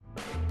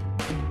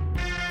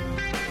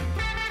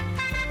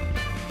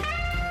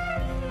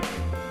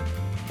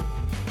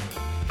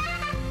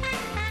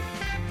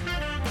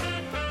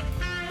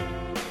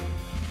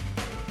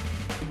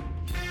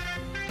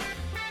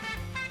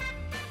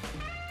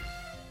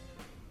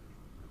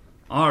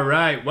All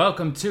right,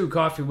 welcome to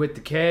Coffee with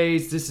the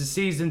K's. This is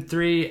season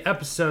 3,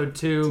 episode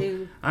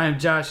 2. I am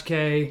Josh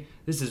K.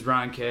 This is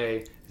Ron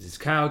K. This is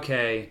Kyle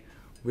K.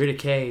 We're the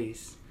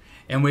K's.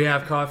 And we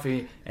have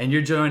coffee, and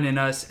you're joining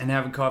us and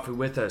having coffee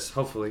with us,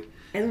 hopefully.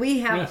 And we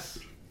have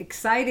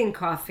exciting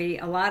coffee,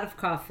 a lot of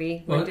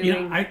coffee. Well,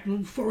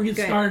 before we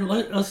get started,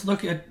 let's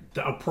look at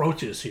the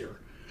approaches here.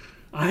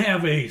 I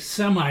have a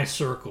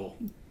semicircle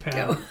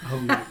pattern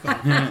of my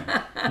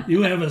coffee.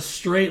 You have a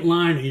straight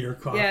line of your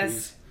coffees.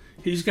 Yes.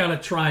 He's got a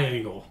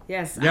triangle.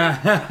 Yes. Yeah.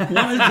 What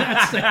does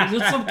that say?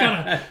 Is there some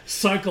kind of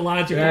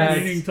psychological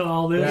meaning to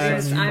all this?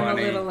 Yes, I'm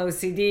funny. a little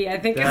OCD. I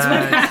think it's what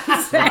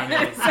that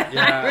says.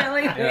 Yeah. I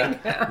really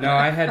think. No,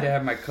 I had to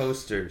have my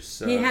coasters.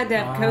 So He had to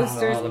have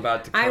coasters. All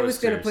about the coasters. I was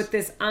going to put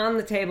this on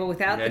the table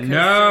without the coaster.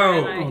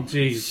 No. Oh,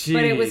 jeez.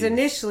 But it was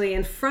initially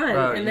in front,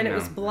 Well, and then it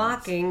was know,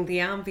 blocking the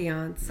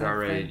ambiance.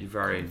 You've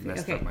already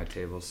messed up my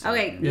table. So.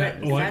 Okay,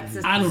 that's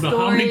a I don't know how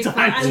story many for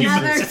times you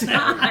another messed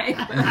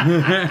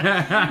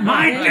time.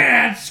 My dad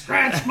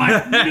scratched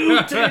my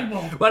new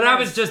table. Well, that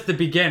was just the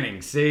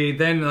beginning. See,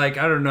 then I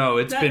don't know.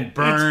 It's been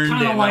burned. It's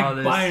kind of and like all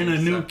this buying a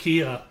new stuff.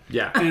 Kia.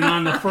 Yeah. And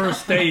on the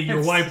first day,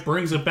 your wife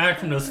brings it back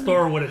from the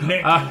store with a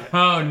nick in it.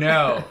 Oh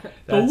no!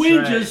 The That's wind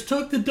right. just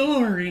took the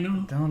door,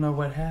 Don't know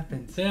what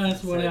happened. Yeah,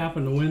 that's what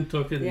happened. The wind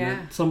took it, Yeah.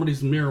 and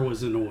somebody's mirror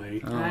was in the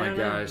way. Oh my don't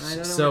know. gosh! I don't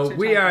know So what you're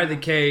we talking are about. the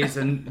K's,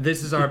 and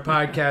this is our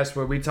podcast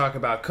where we talk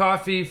about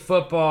coffee,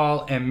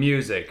 football, and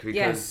music because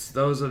Yes.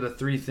 those are the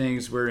 3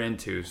 things we're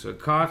into. So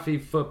coffee,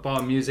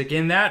 football, music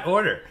in that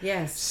order.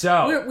 Yes.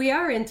 So we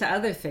are into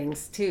other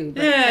things too.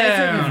 But yeah, those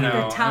I are don't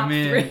know. the top I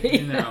mean,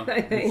 3.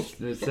 I think.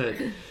 that's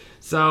it.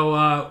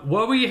 So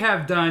what we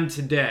have done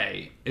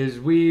today is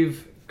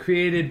we've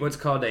created what's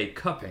called a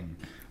cupping,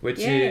 which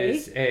Yay.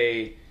 is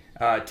a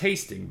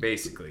tasting,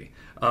 basically,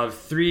 of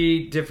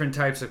 3 different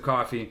types of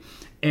coffee,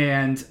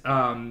 and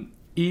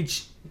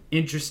each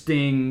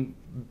interesting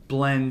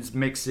blends,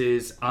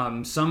 mixes.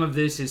 Some of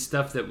this is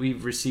stuff that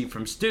we've received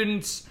from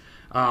students.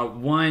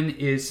 One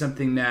is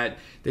something that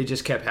they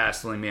just kept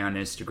hassling me on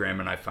Instagram,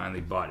 and I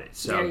finally bought it.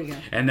 So, There you go.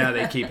 and now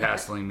they keep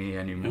hassling me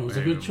anymore. It was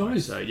a good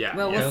choice. So yeah.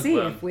 Well, yeah, we'll see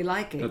if we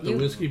like it. That the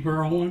whiskey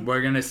barrel one?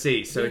 we're gonna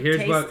see. So You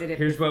here's what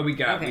tasted it we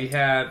got. Okay. We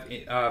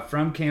have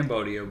from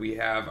Cambodia. We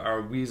have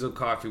our Weasel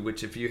Coffee,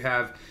 which if you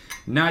have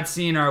not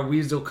seen our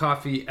Weasel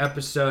Coffee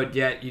episode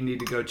yet, you need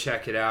to go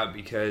check it out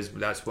because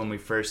that's when we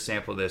first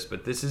sampled this.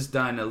 But this is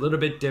done a little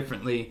bit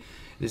differently.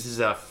 This is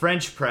a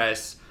French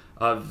press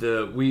of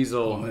the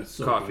Weasel that's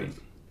so Coffee. good.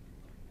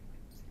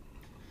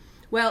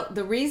 Well,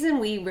 the reason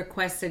we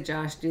requested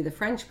Josh do the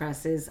French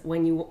press is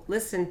when you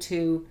listen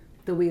to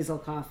the Weasel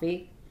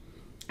Coffee,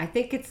 I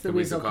think it's the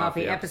Weasel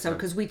Coffee episode,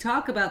 because we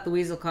talk about the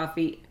Weasel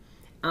Coffee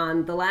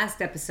on the last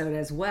episode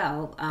as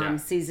well,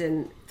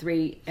 season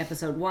 3,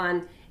 episode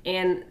 1,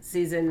 and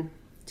season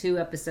 2,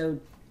 episode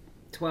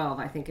 12,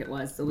 I think it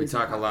was. The We Weasel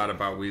talk a Coffee. lot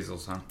about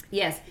weasels, huh?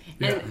 Yes,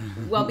 and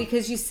well,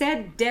 because you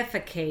said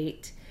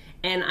defecate.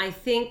 And I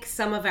think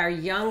some of our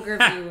younger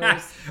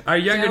viewers Our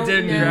younger don't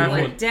know demographic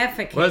what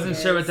defecate wasn't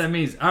is. sure what that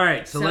means. All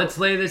right, so let's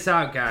lay this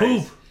out, guys.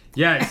 Poop.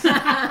 Yes.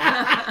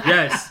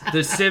 Yes.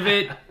 The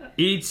civet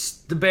eats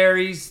the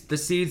berries. The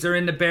seeds are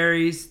in the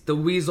berries. The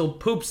weasel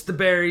poops the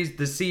berries.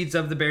 The seeds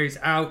of the berries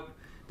out.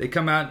 They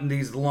come out in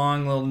these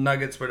long little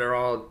nuggets where they're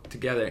all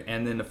together.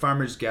 And then the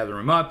farmers gather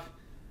them up.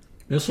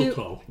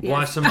 Mistletoe. Yes.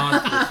 Wash them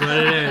off. That's what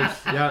it is.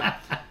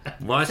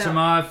 Yep. Wash them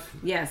off.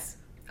 Yes.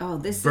 Oh,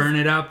 this Burn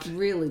is it up.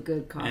 really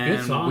good coffee. And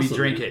It's awesome. we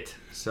drink it.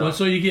 So, Well,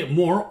 so you get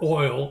more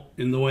oil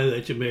in the way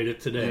that you made it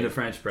today. in the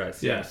French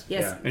press. Yes.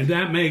 Yes. And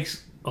that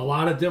makes a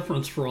lot of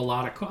difference for a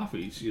lot of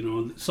coffees. You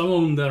know, some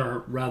of them that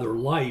are rather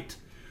light,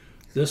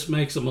 this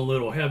makes them a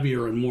little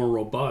heavier and more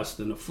robust,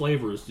 and the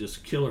flavor is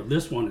just killer.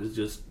 This one is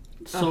just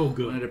so One of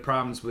good. the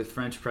problems with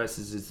French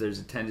presses is there's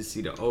a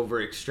tendency to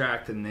over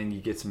extract, and then you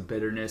get some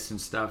bitterness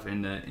and stuff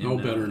in the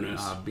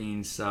bitterness.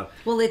 Beans. So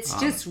Well, it's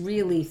just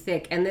really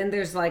thick, and then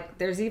there's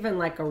even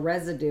like a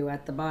residue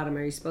at the bottom.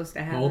 Are you supposed to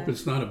I have hope that?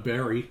 it's not a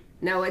berry.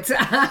 No, it's.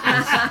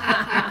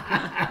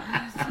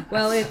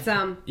 Well, it's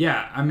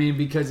yeah, I mean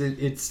because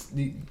it's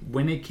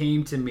when it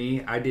came to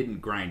me, I didn't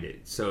grind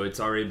it, so it's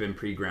already been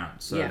pre-ground.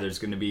 So Yeah. there's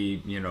going to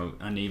be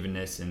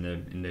unevenness in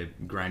the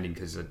grinding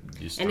because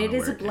and it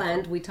is a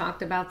blend. We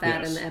talked about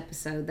that in Yes. the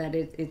episode that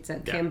it's a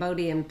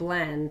Cambodian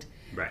blend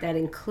Right. that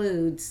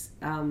includes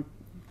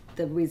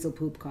the weasel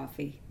poop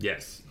coffee.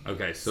 Yes.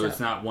 Okay. So it's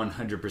not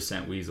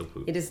 100% weasel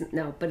poop. It isn't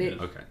but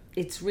Okay.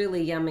 it's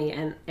really yummy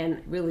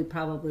and really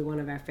probably one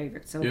of our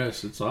favorites. So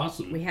Yes, it's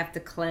awesome. we have to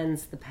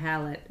cleanse the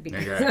palate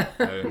because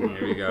Okay,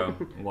 here we go.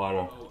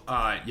 Water.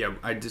 Yeah,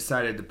 I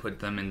decided to put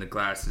them in the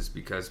glasses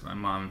because my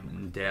mom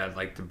and dad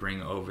like to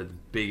bring over the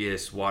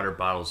biggest water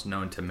bottles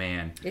known to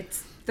man.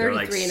 it's They're 33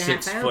 like and a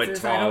half 6 foot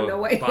ounces. I don't know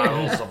tall what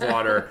bottles of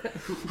water.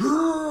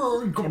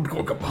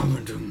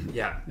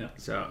 Yeah. Yeah.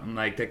 So I'm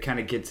like, that kind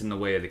of gets in the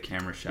way of the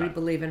camera We shot.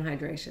 believe in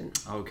hydration.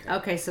 Okay.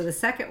 Okay, so the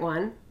second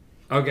one.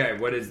 Okay,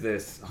 what is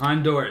this?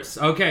 Honduras.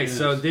 Okay,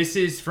 so this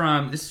is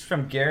from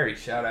Gary.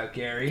 Shout out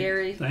Gary.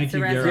 Gary Thank you,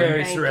 Cerezo, Gary.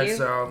 Gary thank you.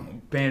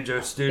 Cerezo,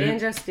 banjo student.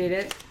 Banjo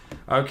student.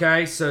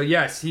 Okay, so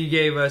yes, he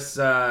gave us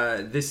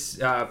this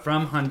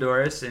from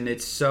Honduras, and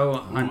it's so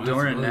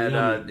Honduran really that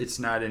yummy. it's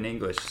not in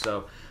English.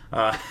 So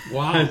Wow.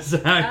 that's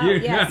how you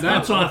yes. know.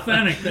 That's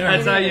authentic there.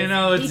 That's how you is.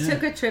 know He it's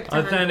took a trip to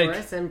authentic.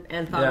 Honduras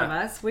and thought Yeah. of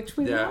us, which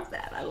we Yeah. love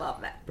that. I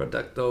love that.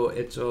 Producto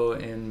hecho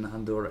en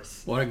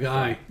Honduras. What a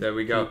guy. There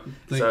we go.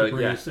 Thank So you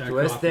for yeah, bringing us that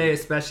Tueste coffee.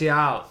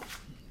 Especial.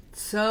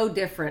 So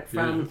different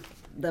from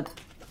the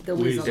weasel.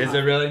 Weasel. Is it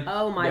really?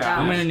 Oh my yeah, gosh.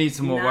 I'm gonna need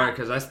some more Not- water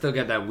because I still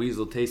got that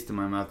weasel taste in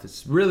my mouth.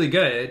 It's really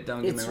good.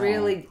 Don't get It's me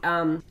wrong.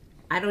 really.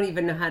 I don't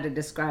even know how to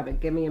describe it.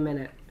 Give me a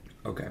minute.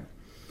 Okay.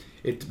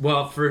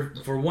 Well, for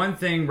one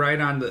thing, right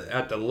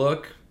at the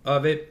look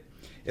of it,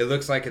 it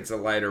looks like it's a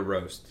lighter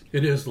roast.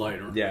 It is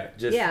lighter. Yeah,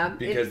 just Yeah,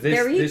 because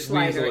they're this each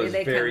lighter. weasel is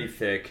They very come-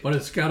 thick. But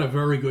it's got a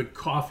very good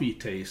coffee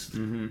taste.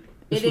 Mm-hmm.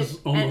 This It was is-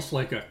 almost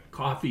like a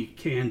coffee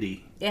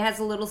candy. It has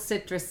a little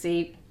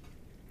citrusy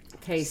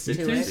taste to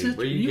Citrusy. it.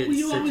 Where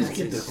You always citrusy?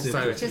 get the It's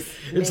citrus. Just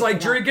it's make like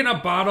it up. drinking a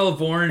bottle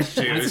of orange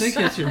I juice. think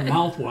it's your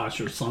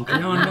mouthwash or something. I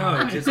don't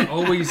know. Just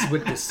always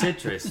with the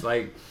citrus.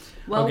 Like,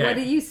 Well, okay. what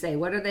do you say?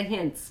 What are the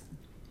hints?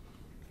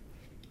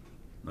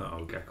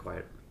 Oh, got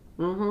quiet.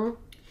 Mm-hmm.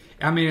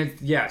 I mean,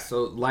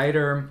 so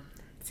lighter.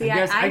 See,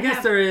 I guess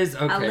have there is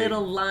okay. a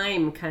little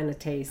lime kind of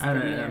taste. I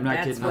don't in know. there. I'm not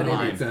That's getting the what it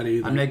lime. is. That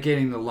either. I'm not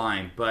getting the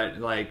lime, but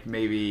like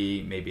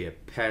maybe a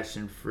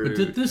passion fruit.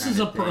 But this is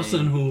kinda a person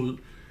thing. who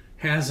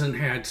hasn't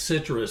had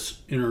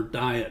citrus in her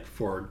diet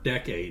for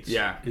decades.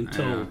 Yeah, I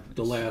Until know.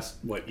 the last,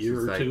 year It's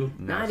or like, two?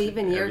 now Not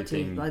even year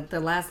everything two, like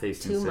the last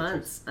tastes 2 citrus.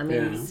 months. I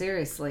mean, Yeah.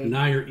 seriously.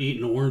 Now you're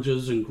eating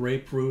oranges and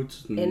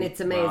grapefruits. And it's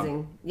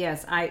amazing.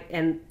 Yes,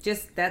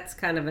 just that's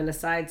kind of an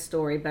aside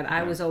story, but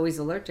I was always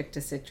allergic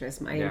to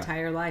citrus my Yeah.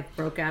 entire life.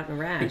 Broke out in a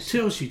rash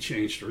until she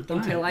changed her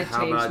diet. until I How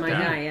changed about my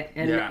that? diet,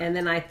 and Yeah. and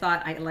then I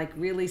thought I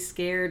really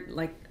scared,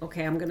 like,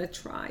 okay, I'm gonna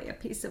try a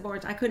piece of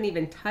orange. I couldn't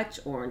even touch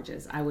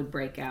oranges. I would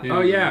break out. Yeah.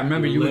 Oh yeah, I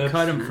remember Your you would lips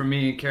cut them and- for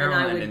me and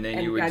Caroline, and,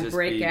 then you would I'd just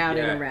break be, out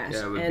in yeah, a rash.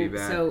 Yeah, it would be and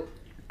bad. so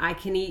I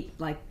can eat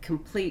like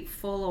complete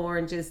full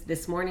oranges.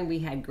 This morning we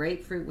had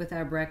grapefruit with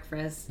our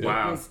breakfast.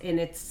 Wow. And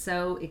it's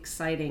so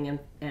exciting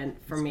and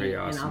for It's me, pretty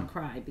and I'll awesome.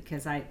 cry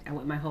because I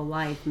went my whole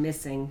life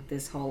missing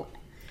this whole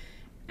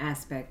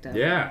aspect of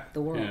Yeah.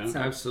 the world. Yeah. So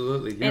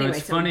Absolutely. You know, Anyway,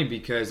 it's so- funny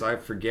because I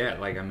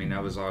forget. Like, I mean, I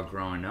was all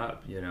growing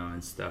up,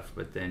 and stuff.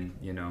 But then,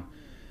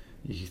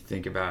 you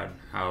think about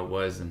how it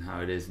was and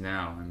how it is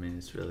now. I mean,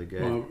 it's really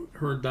good. Well,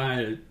 her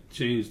diet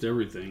changed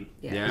everything.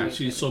 Yeah. it-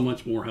 She's so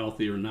much more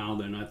healthier now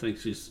than I think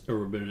she's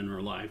ever been in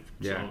her life.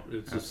 yeah, So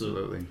it's just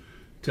absolutely.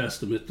 a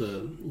testament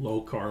to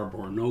low carb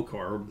or no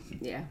carb.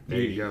 yeah. There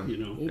you go. You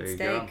know. Eat There you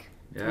steak. go.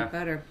 Yeah. Eat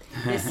butter.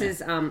 This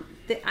is I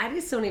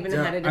just don't even know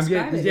Yeah, how to I'm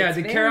describe getting- it. yeah, It's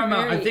the very, caramel.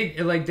 I very think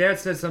like Dad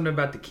said something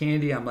about the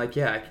candy. I'm like,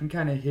 yeah, I can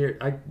kind of hear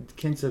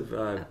hints of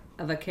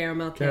of a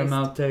caramel taste.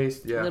 caramel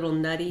taste. Yeah, A little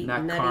nutty.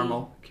 not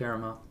nutty.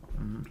 caramel.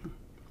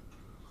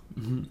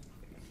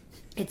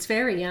 It's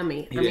very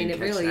yummy. You I mean,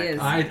 didn't it catch really that is.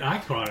 I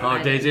caught it.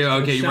 Oh, did you?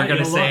 Okay, you weren't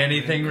gonna Shut say your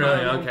anything, look. really?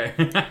 Caramel.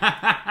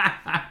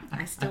 Okay.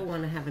 I still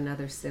want to have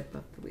another sip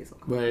of the weasel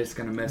coffee. But it's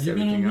gonna mess You're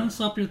gonna everything up.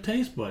 mess up your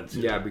taste buds.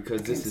 Yeah,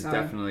 because this Okay, is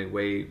sorry. definitely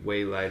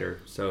way lighter.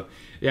 So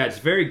yeah, it's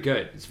very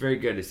good. It's very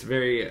good. It's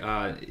very.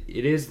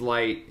 It is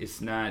light.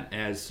 It's not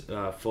as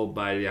full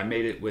bodied. I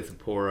made it with a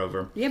pour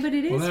over. Yeah, but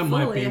it is Well, that full.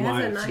 might be It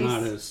why has a it's nice.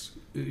 not as.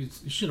 You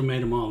should have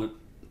made them all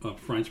at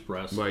French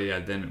press. Well, yeah,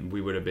 then we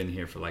would have been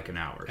here for like an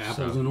hour.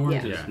 Apples so. and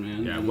oranges, Yeah,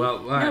 man. yeah.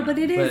 Well, No, but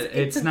it is.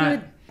 It's a not.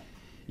 good.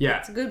 Yeah,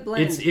 it's a good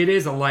blend. It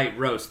is a light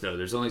roast though.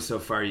 There's only so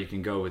far you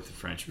can go with the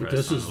French press.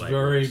 This on is a light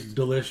very roast.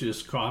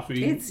 delicious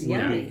coffee. It's Would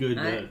yummy. be good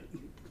I- to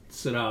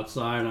sit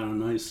outside on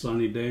a nice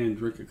sunny day and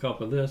drink a cup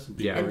of this. It'd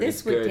be Yeah, And great. this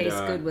it's would good, taste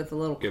good with a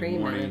little Good cream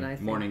morning in it, I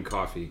think. morning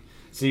coffee.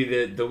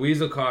 See, the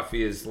weasel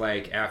coffee is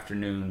like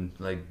afternoon,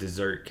 like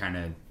dessert kind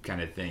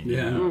of thing.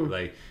 Yeah.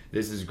 Like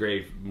this is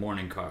great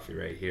morning coffee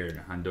right here in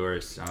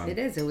Honduras. It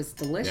is. It was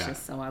delicious. Yeah.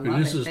 So I And love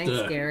this it. is Thanks,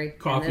 the Gary. And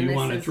coffee then you this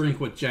want to is- drink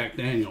with Jack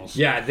Daniels.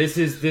 Yeah, this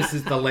is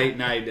the late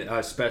night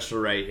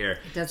special right here.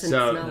 doesn't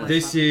so smell like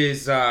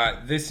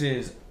this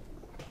is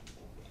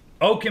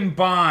Oaken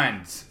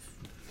Bonds,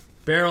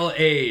 barrel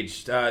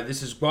aged.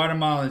 This is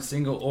Guatemalan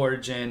single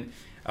origin,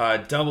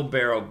 double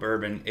barrel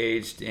bourbon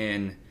aged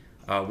in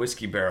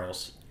whiskey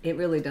barrels. It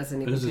really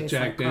doesn't even Is it taste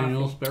Jack like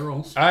Daniels coffee.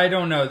 barrels? I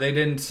don't know. They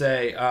didn't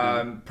say.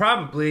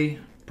 Probably.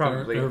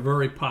 They're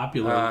very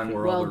popular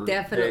for Well, other.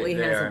 definitely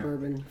they has are. a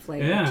bourbon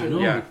flavor Yeah, too. no,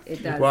 Yeah.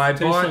 It does. Well, I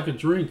Tastes bought like a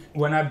drink.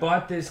 when I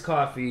bought this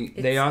coffee.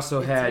 They It's- also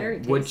it's very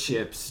had wood tasty.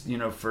 chips,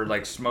 for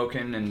like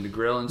smoking and the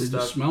grill and Did you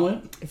stuff. smell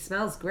it? It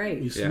smells great.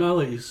 You Yeah. smell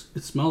it.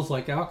 It smells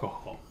like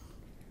alcohol.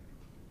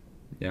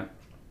 Yeah,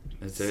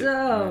 that's it. I'm So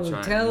gonna try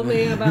it. tell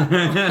me about.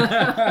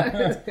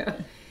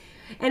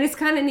 And it's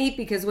kind of neat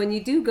because when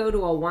you do go to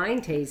a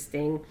wine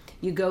tasting,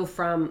 you go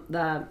from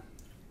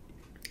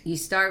you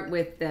start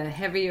with the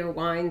heavier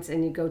wines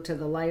and you go to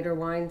the lighter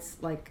wines,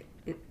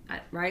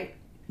 right?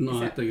 No, Is I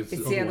that- think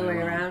it's the other way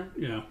around.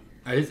 Yeah.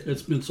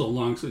 It's been so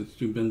long since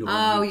you've been to.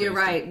 Oh, you're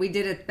right. We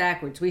did it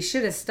backwards. We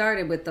should have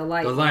started with the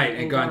light. The light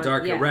and gone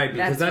darker, yeah, right?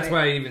 Because that's right.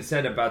 why I even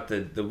said about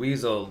the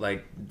Weasel,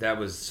 like that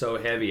was so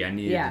heavy. I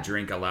needed to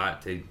drink a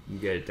lot to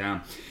get it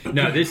down.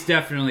 No, this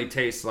definitely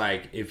tastes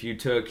like if you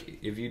took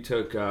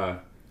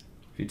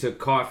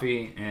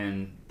coffee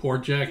and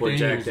poured Jack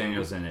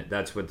Daniels in it.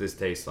 That's what this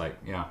tastes like.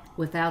 Yeah.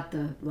 Without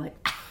the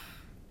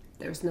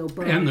there's no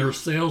burn. And their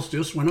sales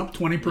just went up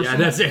 20%. Yeah,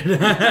 that's it.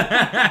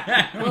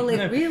 Well,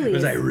 it really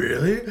was is. I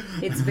really?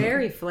 It's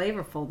very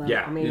flavorful, though.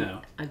 Yeah. I mean,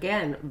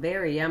 again,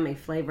 very yummy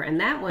flavor. And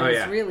that one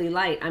is really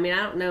light. I mean,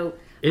 I don't know.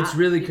 It's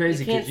really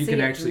crazy because you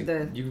can actually,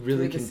 you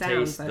really can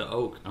taste sound, the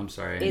oak. I'm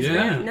sorry. It's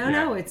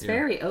it's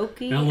very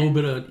oaky. And a little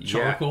bit of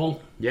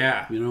charcoal.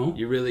 Yeah. You know?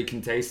 You really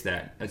can taste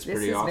that. That's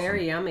pretty awesome. This is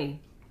very yummy.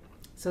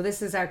 So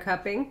this is our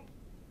cupping.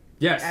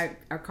 Yes.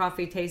 Our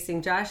coffee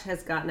tasting. Josh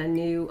has gotten a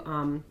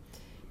new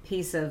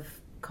piece of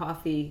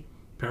coffee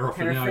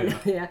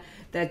paraphernalia.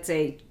 That's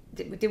a.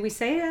 Did we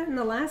say that in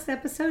the last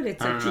episode?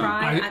 It's a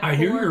try. I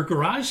hear your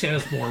garage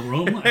has more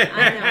room.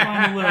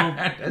 I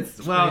know. A little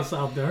space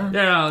out there.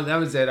 No, that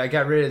was it. I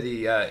got rid of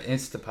the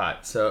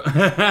Instapot, so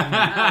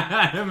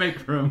to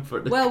make room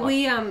for the. Well,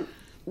 coffee.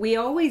 We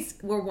always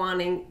were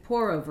wanting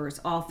pour overs,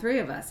 all three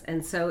of us,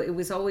 and so it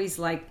was always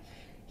like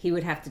he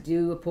would have to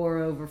do a pour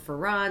over for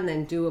Ron,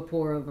 then do a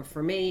pour over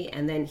for me,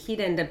 and then he'd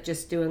end up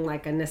just doing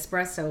like a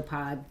Nespresso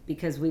pod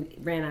because we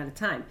ran out of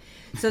time.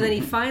 So then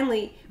he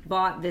finally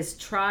bought this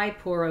try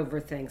pour over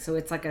thing. So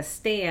it's like a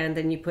stand,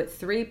 and you put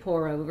 3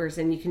 pour overs,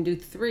 and you can do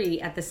 3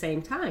 at the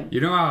same time.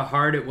 You know how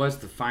hard it was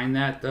to find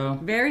that, though?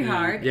 Very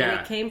hard. Yeah. And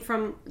it came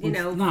from, it's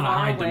not a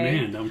high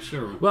demand, I'm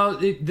sure. Well,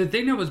 the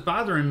thing that was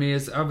bothering me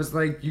is I was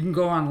like, you can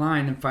go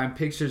online and find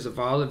pictures of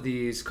all of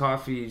these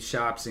coffee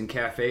shops and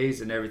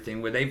cafes and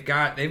everything where they've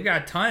got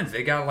tons.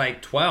 They got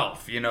like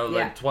 12,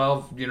 like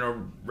 12,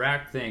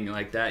 rack thing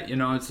like that,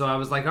 And so I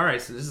was like, all right,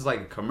 so this is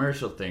like a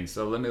commercial thing.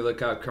 So let me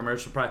look up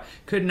commercial product.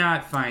 Could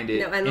not find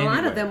it. No, and a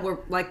lot of them were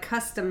like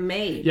custom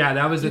made. Yeah,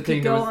 that was the thing.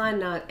 You could go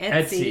on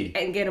Etsy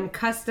and get them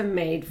custom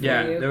made for you.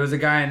 Yeah, there was a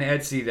guy on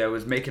Etsy that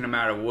was making them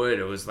out of wood.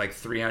 It was like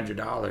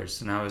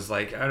 $300, and I was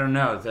like, I don't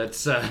know,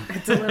 that's a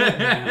little.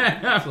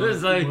 I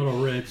was like, a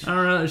little rich. I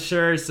don't know,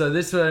 sure. So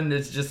this one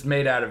is just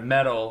made out of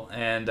metal,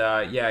 and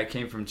it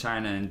came from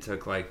China and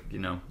took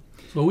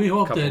So we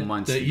hope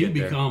months that to you get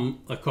there. become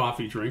a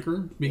coffee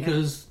drinker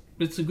because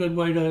it's a good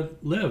way to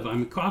live. I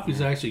mean,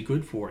 coffee's actually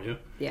good for you.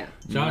 Yeah.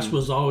 Josh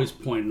was always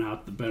pointing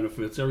out the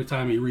benefits every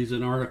time he reads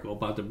an article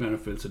about the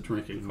benefits of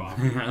drinking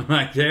coffee. I'm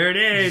like, there it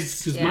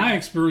is. Because my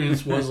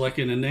experience was like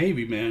in the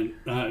Navy, man.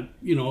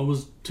 It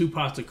was 2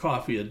 pots of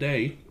coffee a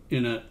day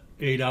in an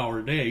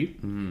 8-hour day.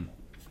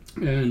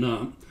 Mm-hmm.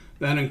 And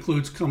that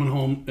includes coming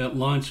home at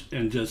lunch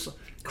and just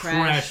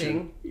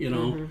crashing,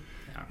 Mm-hmm.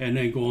 and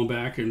then going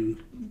back and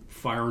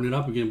firing it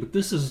up again. But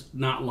this is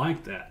not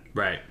like that.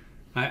 Right.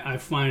 I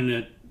find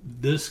that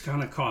this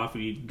kind of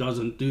coffee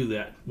doesn't do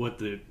that, what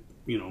the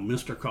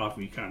Mr.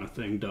 Coffee kind of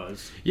thing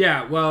does.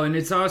 Yeah, well, and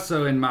it's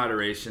also in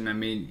moderation. I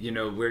mean,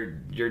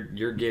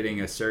 you're getting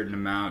a certain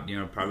amount,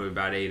 probably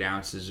about 8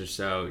 ounces or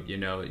so.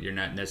 You're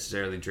not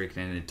necessarily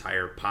drinking an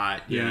entire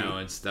pot,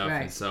 and stuff.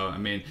 Right. And so, I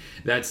mean,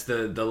 that's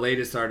the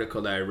latest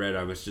article that I read.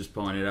 I was just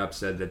pulling it up.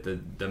 Said that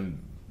the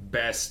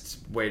best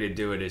way to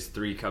do it is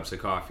 3 cups of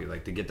coffee,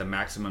 like to get the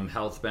maximum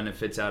health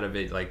benefits out of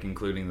it, like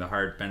including the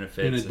heart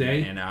benefits in a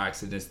day? and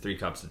antioxidants. 3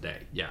 cups a day,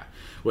 yeah.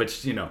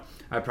 Which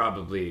I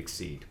probably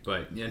exceed,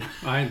 but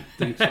I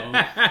think so.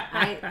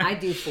 I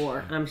do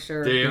 4. I'm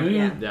sure. Do you?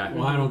 Yeah.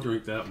 Well, I don't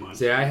drink that much.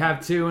 See, I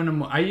have 2 in the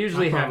morning. I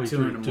usually have 2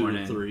 in the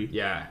morning. 2 to 3.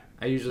 Yeah,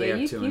 I usually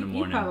have 2 in the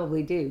morning. You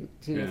probably do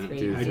 2 to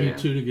 3. I do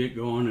 2 to get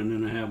going, and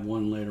then I have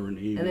 1 later in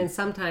the evening. And then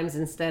sometimes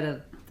instead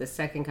of the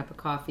second cup of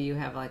coffee, you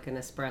have like an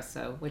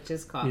espresso, which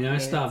is coffee. Yeah, I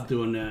stopped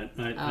doing that.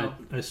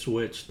 I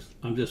switched.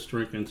 I'm just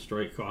drinking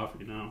straight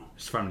coffee now.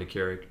 It's from the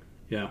Keurig.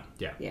 Yeah.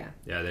 Yeah,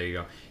 there you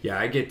go. Yeah,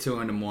 I get 2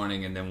 in the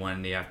morning and then 1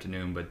 in the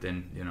afternoon, but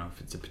then, if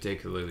it's a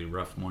particularly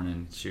rough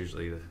morning, it's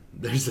usually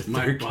there's a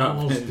My third cup.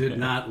 bowels did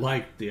not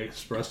like the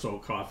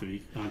espresso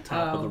coffee on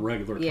top of the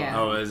regular coffee.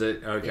 Oh, is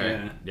it?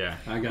 Okay. Yeah.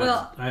 I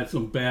had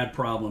some bad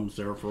problems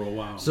there for a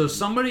while. So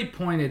somebody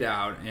pointed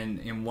out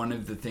in one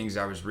of the things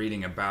I was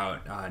reading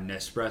about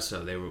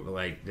Nespresso,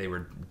 they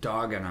were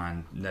dogging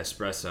on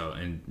Nespresso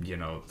and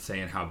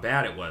saying how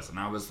bad it was, and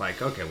I was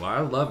like, okay, well, I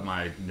love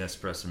my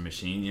Nespresso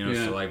machine,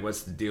 so like,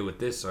 what's the deal with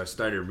this? So I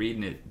started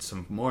reading it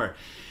some more,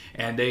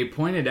 and they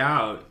pointed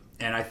out,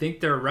 and I think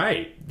they're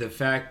right, the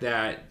fact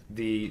that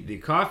the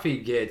coffee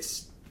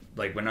gets,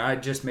 like when I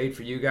just made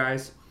for you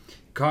guys,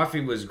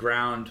 coffee was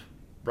ground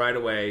right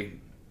away,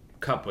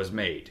 cup was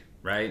made,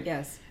 right?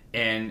 Yes.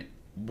 And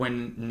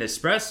when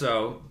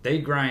Nespresso, they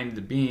grind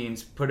the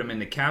beans, put them in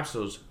the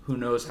capsules. Who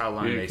knows how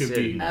long they sit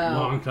in a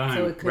long time.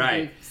 So it could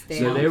right. be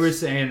So they were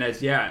saying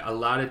that, a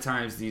lot of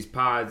times these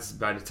pods,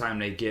 by the time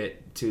they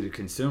get to the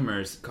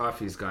consumers,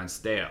 coffee's gone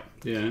stale.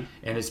 Yeah.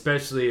 And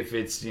especially if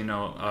it's,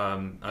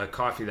 a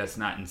coffee that's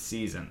not in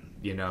season,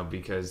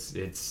 because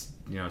it's,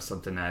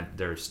 something that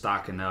they're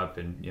stocking up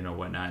and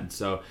whatnot. And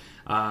so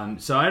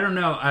I don't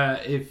know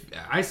if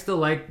I still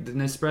like the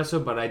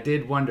Nespresso, but I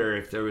did wonder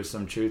if there was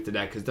some truth to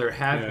that, because there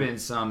have been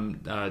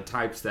some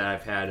types that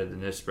I've had of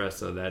the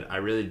Nespresso that I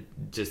really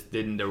just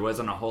didn't. There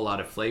wasn't a whole lot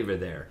of flavor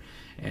there.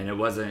 And it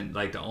wasn't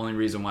like the only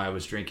reason why I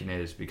was drinking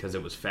it is because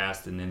it was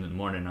fast, and in the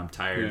morning I'm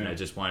tired and I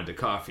just wanted the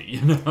coffee,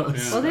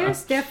 Well,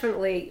 there's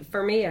definitely,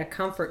 for me, a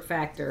comfort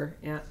factor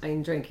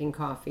in drinking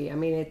coffee. I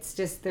mean, it's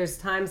just, there's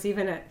times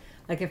even at,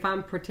 like if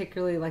I'm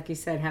particularly, like you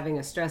said, having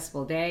a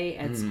stressful day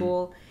at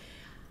school,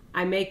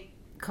 I make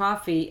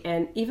coffee,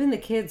 and even the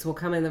kids will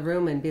come in the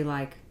room and be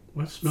like,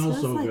 what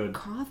smells so like good?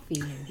 Coffee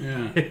in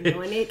here. Yeah.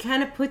 And it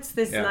kind of puts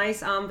this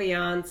nice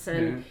ambiance.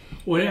 And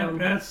well,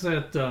 that's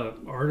that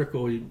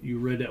article you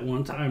read at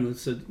one time that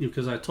said,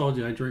 because I told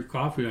you I drink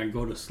coffee and I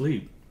go to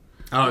sleep.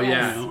 Oh,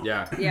 yes.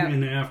 yeah.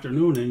 In the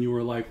afternoon, and you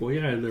were like, well,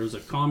 yeah, there's a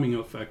calming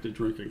effect of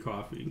drinking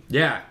coffee.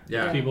 Yeah.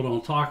 People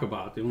don't talk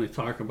about. They only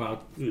talk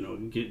about,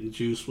 getting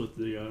juice with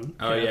the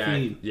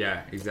caffeine.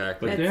 Yeah,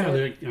 exactly. But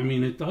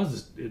it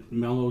does. It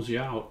mellows you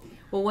out.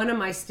 Well, one of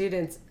my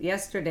students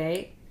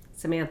yesterday,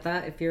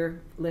 Samantha, if you're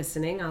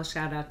listening, I'll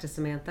shout out to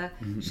Samantha.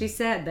 Mm-hmm. She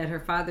said that her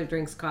father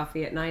drinks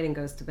coffee at night and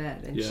goes to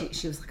bed, and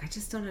she was like, I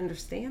just don't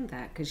understand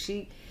that, because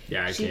she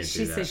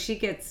says she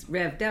gets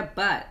revved up,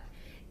 but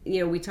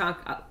we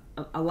talk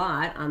a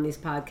lot on these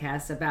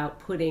podcasts about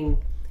putting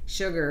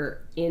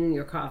sugar in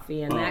your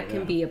coffee, and that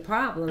can be a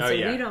problem.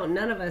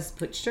 None of us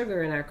put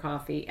sugar in our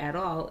coffee at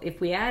all.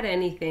 If we add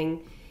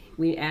anything,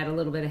 we add a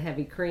little bit of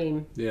heavy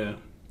cream. Yeah.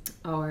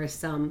 Or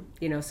some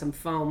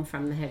foam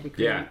from the heavy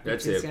cream. Yeah,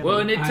 that's it. Yummy. Well,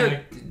 and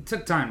it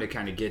took time to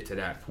kind of get to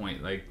that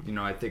point. Like,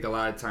 I think a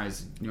lot of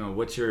times,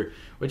 what's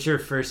your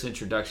first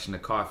introduction to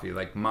coffee?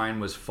 Like, mine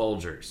was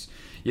Folgers.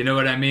 You know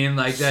what I mean?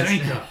 Like, that's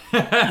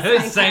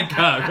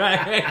Sanka,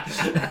 right?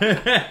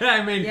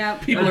 I mean,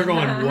 people are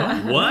going,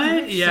 what?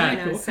 What?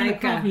 Yeah.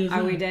 Sanka.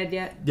 Are we dead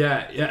yet?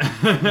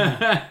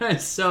 Yeah.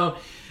 So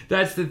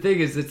that's the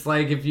thing, is it's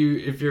like if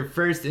your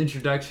first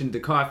introduction to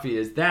coffee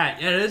is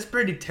that, it's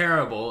pretty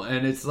terrible,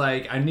 and it's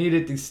like I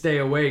needed to stay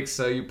awake,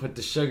 so you put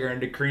the sugar and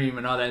the cream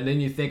and all that, and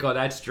then you think, oh,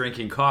 that's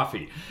drinking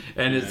coffee,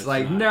 and it's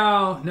like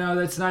no,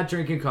 that's not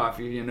drinking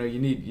coffee. You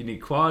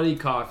need quality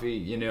coffee.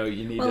 You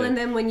need. Well, and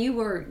then when you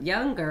were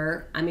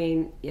younger, I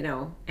mean,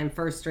 and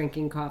first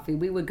drinking coffee,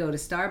 we would go to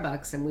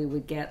Starbucks and we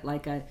would get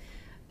like a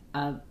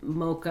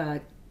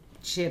mocha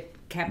chip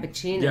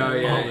cappuccino.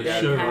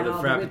 The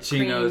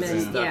frappuccinos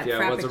and stuff.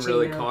 Yeah, it wasn't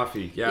really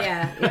coffee.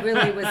 Yeah, it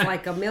really was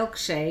like a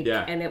milkshake,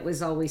 and it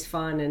was always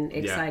fun and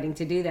exciting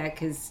to do that,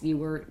 because you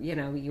were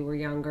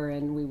younger,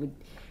 and we would.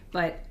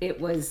 But it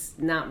was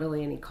not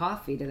really any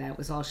coffee to that. It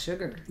was all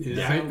sugar.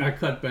 Yeah, so, I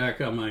cut back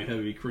on my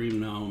heavy cream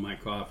now in my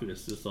coffee.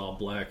 It's just all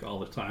black all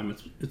the time.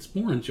 It's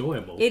more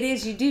enjoyable. It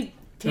is. You do taste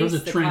There was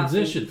a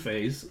transition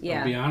coffee. Phase,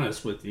 I'll be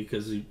honest with you,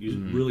 because you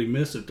really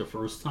miss it the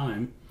first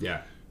time.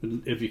 Yeah.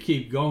 And if you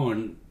keep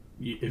going,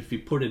 if you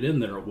put it in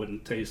there, it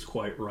wouldn't taste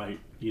quite right,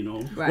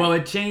 Right. Well, I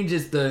think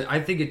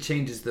it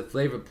changes the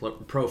flavor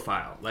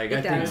profile. Like,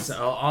 I think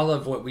all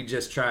of what we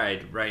just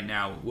tried right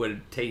now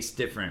would taste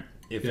different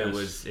if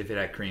it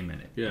had cream in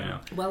it. Yeah.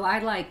 Well, I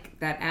like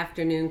that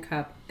afternoon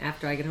cup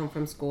after I get home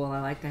from school.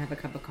 I like to have a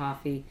cup of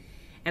coffee,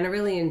 and I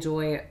really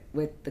enjoy it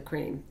with the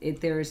cream.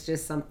 There's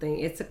just something.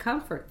 It's a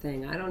comfort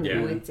thing. I don't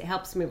know. It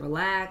helps me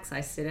relax.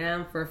 I sit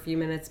down for a few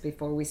minutes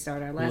before we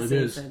start our lessons.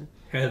 Well, it is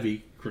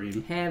heavy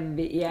cream.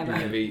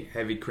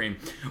 Heavy cream.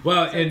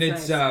 Well, so and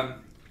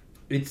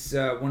it's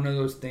one of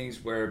those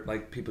things where,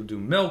 like, people do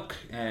milk,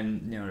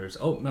 and there's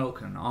oat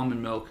milk and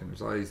almond milk, and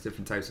there's all these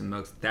different types of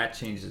milks. That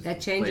changes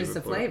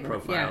the flavor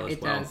profile as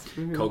well. Does.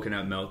 Mm-hmm.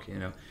 Coconut milk,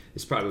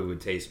 this probably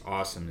would taste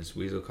awesome. This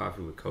Weasel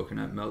coffee with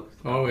coconut milk.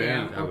 Oh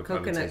yeah, that would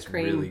probably coconut taste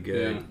cream. really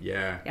good.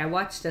 Yeah. I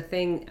watched a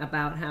thing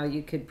about how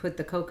you could put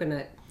the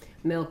coconut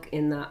milk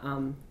in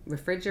the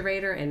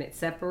refrigerator, and it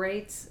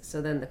separates,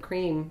 so then the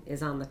cream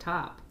is on the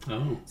top.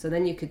 Oh. So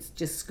then you could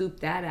just scoop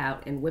that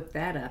out and whip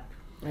that up,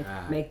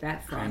 make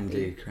that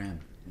frothy. Creme.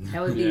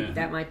 That would be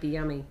that might be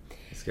yummy.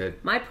 It's good.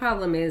 My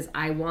problem is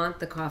I want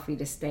the coffee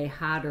to stay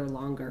hotter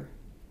longer.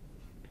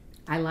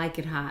 I like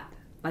it hot.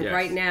 Like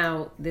right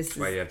now, That's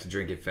why you have to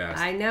drink it fast.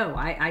 I know.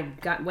 I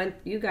got when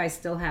you guys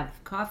still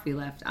have coffee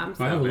left. I have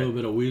a little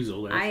bit of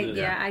Weasel.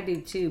 I do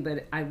too,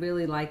 but I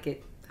really like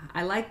it.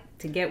 I like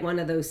to get one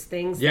of those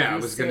things. Yeah, I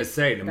was gonna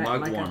say the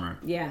mug warmer.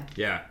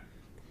 Yeah.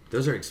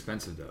 Those are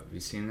expensive though. Have you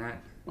seen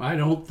that? I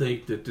don't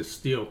think that the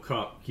steel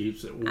cup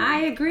keeps it warm.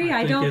 I agree.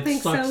 I don't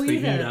think so either. It sucks the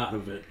heat out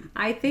of it.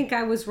 I think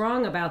I was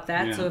wrong about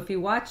that. Yeah. So if you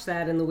watch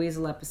that in the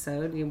Weasel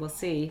episode, you will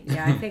see.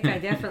 Yeah, I think I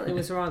definitely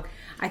was wrong.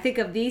 I think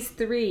of these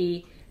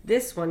three,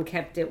 this one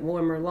kept it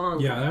warmer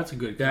longer. Yeah, that's a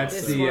good cup.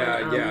 That's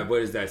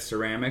what is that,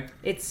 ceramic?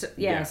 It's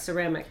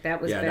ceramic.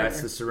 That was better.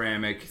 That's the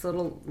ceramic. It's a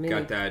little mini.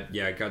 Got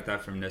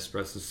that from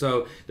Nespresso.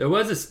 So there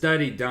was a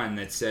study done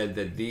that said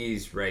that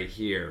these right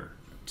here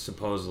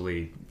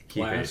supposedly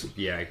keep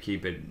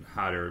it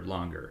hotter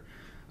longer.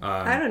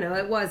 I don't know.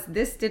 It was.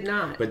 This did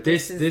not. But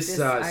this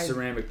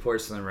ceramic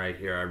porcelain right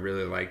here, I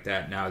really like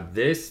that. Now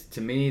this,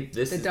 to me,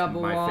 this is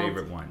my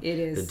favorite one. It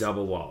is. The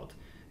double walled.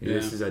 Yeah.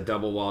 This is a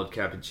double walled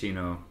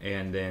cappuccino,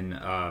 and then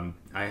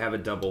I have a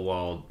double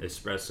walled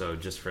espresso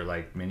just for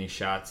like mini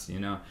shots, you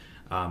know.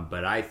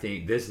 But I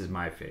think this is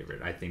my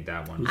favorite. I think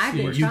that one. I've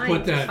been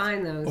trying to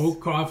find those. Oat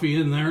coffee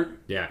in there,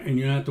 yeah, and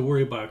you don't have to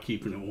worry about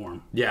keeping it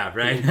warm. Yeah,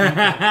 right.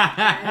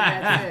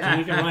 That's it.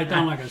 You can write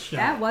down like a shot.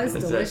 That was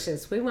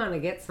delicious. We want to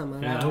get some of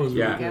that.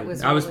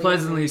 I was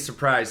pleasantly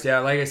surprised. Yeah,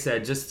 like I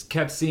said, just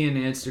kept seeing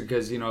the Instagram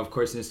because of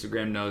course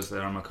Instagram knows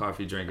that I'm a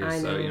coffee drinker,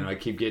 so I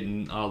keep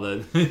getting all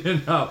the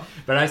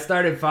But I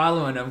started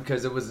following them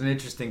because it was an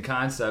interesting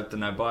concept,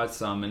 and I bought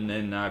some, and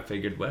then I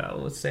figured,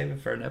 well, let's save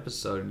it for an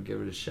episode and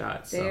give it a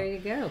shot. So. There you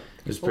go.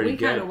 It's pretty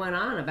good. We kind of went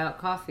on about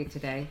coffee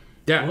today.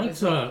 Yeah.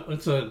 Well,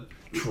 let's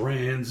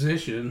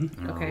transition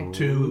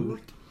to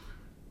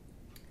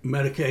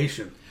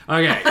medication.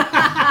 Okay.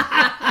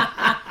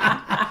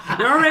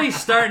 You're already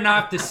starting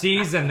off the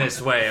season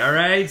this way, all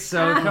right?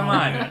 So come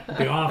on.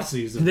 The off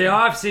season. The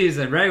off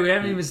season, right? We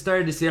haven't even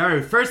started to see. All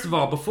right. First of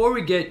all, before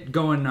we get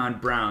going on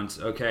Browns,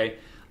 okay.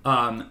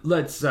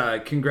 Let's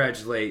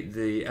congratulate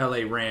the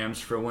LA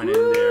Rams for winning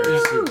their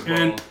Super Bowl.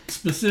 And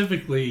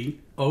specifically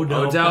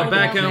Odell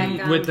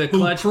Beckham with the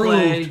clutch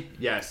play.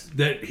 Yes.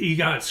 That he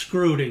got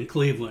screwed in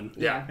Cleveland.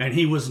 Yeah. And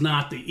he was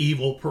not the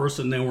evil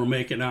person they were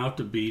making out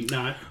to be,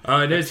 not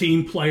a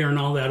team player and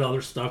all that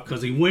other stuff,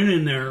 because he went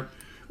in there.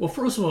 Well,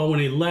 first of all, when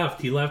he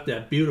left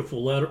that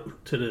beautiful letter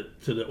to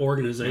the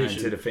organization,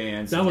 and to the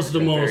fans. That was the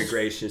most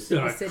very gracious,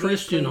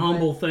 Christian,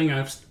 humble thing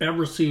I've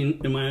ever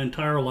seen in my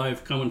entire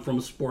life coming from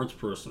a sports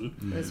person.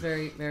 It was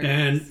very, very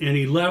nice. And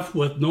he left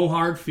with no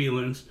hard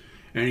feelings,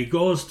 and he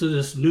goes to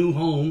this new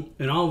home,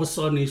 and all of a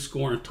sudden he's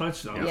scoring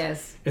touchdowns.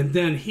 Yes. And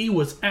then he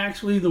was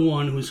actually the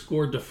one who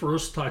scored the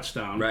first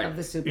touchdown of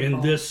the Super Bowl.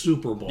 in this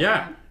Super Bowl.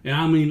 Yeah. And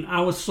I mean,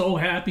 I was so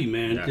happy,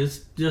 man. Yeah.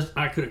 Just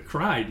I could have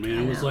cried,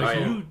 man. It was like,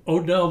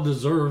 Odell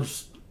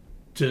deserves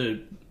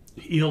to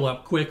heal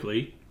up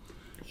quickly.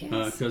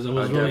 Yes. Because it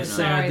was really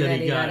sad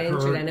that he got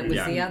injured, hurt. and it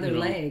was the other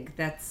leg.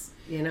 That's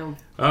Oh,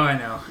 I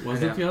know.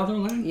 Was it the other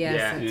leg?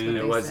 Yes, that's what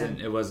it wasn't.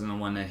 said. It wasn't the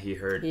one that he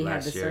hurt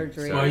last year.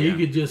 Surgery. So, well, you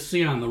could just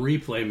see on the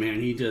replay, man.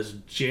 He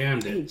just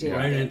jammed it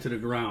into the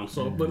ground.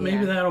 So, but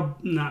maybe that'll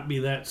not be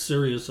that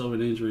serious of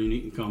an injury, and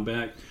he can come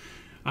back.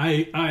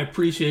 I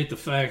appreciate the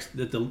fact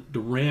that the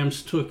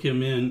Rams took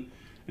him in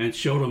and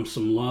showed him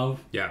some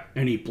love. Yeah.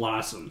 And he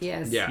blossomed.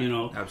 Yes.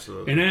 Yeah.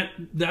 Absolutely.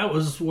 And that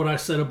was what I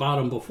said about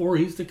him before.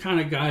 He's the kind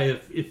of guy,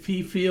 if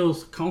he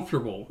feels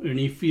comfortable and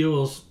he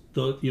feels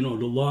the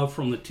love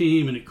from the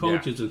team and the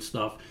coaches and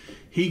stuff,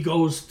 he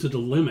goes to the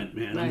limit,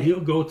 man. Right. And he'll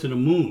go to the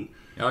moon.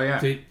 Oh, yeah.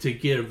 To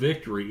get a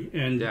victory.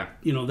 And,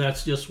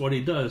 that's just what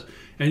he does.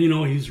 And,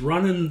 he's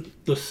running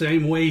the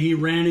same way he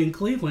ran in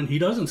Cleveland. He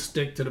doesn't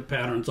stick to the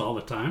patterns all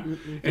the time.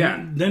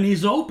 And then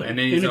he's open.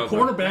 And the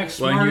quarterback's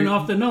smart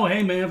enough to know,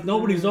 hey, man, if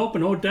nobody's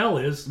open, Odell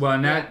is. Well,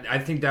 and I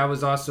think that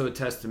was also a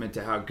testament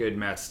to how good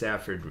Matt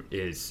Stafford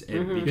is.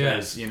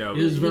 Because, he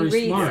is very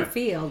reads smart. the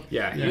field.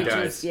 Yeah, he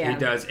does. He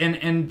does.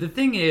 And the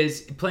thing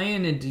is,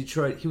 playing in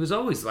Detroit, he was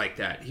always like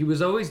that. He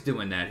was always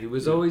doing that. He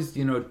was always,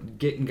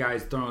 getting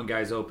guys, throwing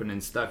guys open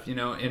and stuff,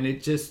 and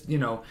it just,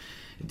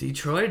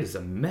 Detroit is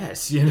a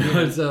mess,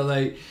 so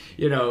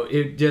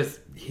it just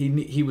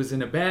he was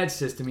in a bad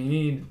system.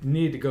 He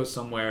needed to go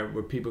somewhere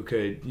where people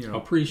could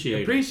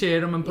appreciate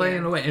him and play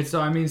him away. And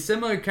so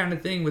similar kind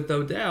of thing with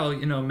Odell.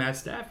 Matt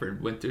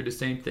Stafford went through the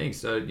same thing.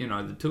 So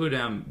the two of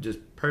them just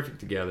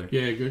perfect together.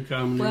 Yeah, good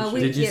combination. Well,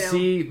 did you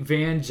see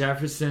Van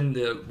Jefferson,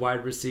 the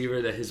wide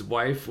receiver, that his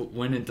wife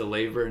went into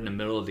labor in the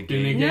middle of the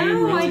game?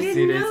 No, I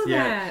didn't know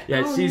that.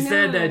 Yeah, she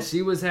said that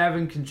she was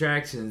having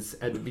contractions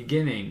at the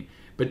beginning,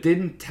 but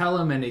didn't tell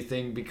him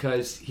anything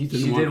because she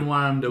didn't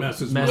want him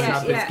to mess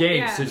up his game.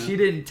 Yeah. So she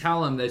didn't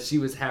tell him that she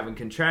was having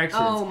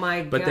contractions. Oh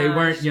my god! But they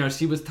weren't,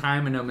 she was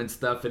timing them and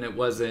stuff, and it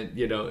wasn't,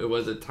 it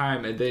wasn't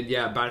time. And then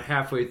about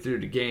halfway through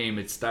the game,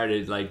 it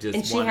started just.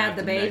 And she one had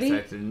after the baby.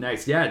 Next after the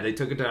next. Yeah, they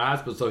took her to the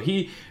hospital. So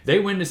they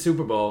win the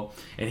Super Bowl,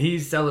 and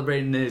he's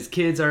celebrating. His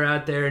kids are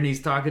out there, and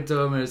he's talking to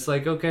them, and it's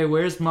like, okay,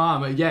 where's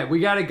mom? And, yeah, we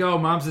gotta go.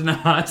 Mom's in the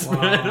hospital.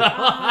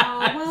 Wow.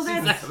 Oh, well,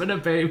 she's having a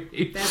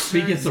baby.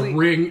 She gets a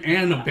ring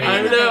and a baby.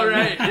 I know,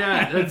 right?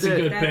 Yeah, that's a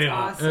good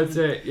payoff. Awesome. That's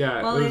it.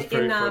 Yeah. Well, it was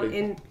pretty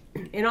funny.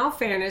 in all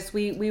fairness,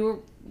 we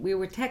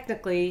were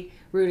technically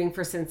rooting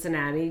for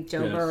Cincinnati,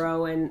 Joe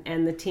Burrow,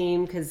 and the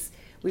team because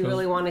we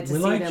really wanted to see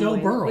them Joe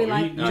win. Burrow. We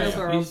like Joe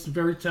Burrow. He's a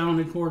very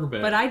talented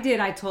quarterback. But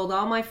I told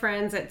all my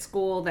friends at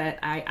school that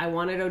I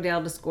wanted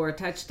Odell to score a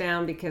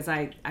touchdown because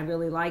I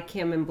really like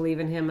him and believe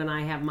in him, and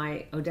I have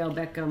my Odell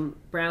Beckham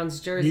Browns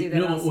jersey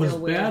that I'll still wear.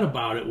 What was bad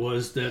about it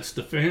was that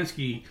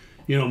Stefanski,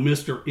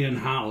 Mr.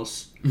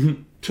 In-house,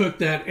 took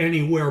that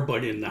anywhere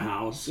but in the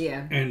house.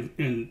 Yeah.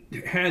 And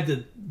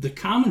had the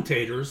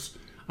commentators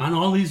on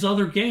all these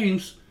other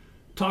games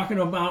talking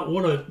about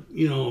what a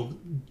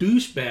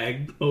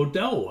douchebag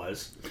Odell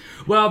was.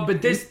 Well,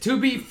 but this, to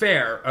be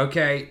fair,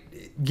 okay,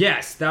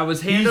 Yes, that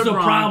was He's handled the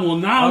wrong.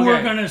 problem. Now Okay.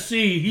 we're going to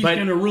see he's But-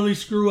 going to really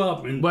screw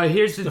up. And But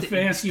here's the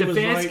Stefanski was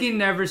right. Stefanski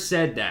never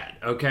said that.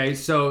 Okay,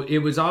 so it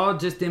was all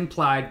just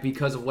implied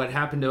because of what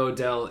happened to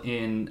Odell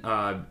in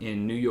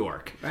New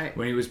York, Right.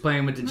 when he was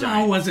playing with the No, it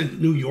Giants.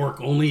 wasn't New York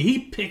only. He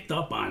picked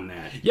up on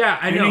that. Yeah,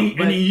 I know. And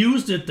but he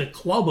used it to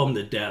club him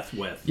to death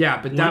with. Yeah,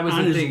 but that Went was on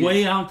the his thing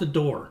way is- out the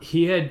door.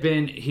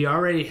 he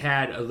already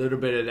had a little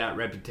bit of that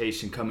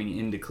reputation coming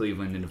into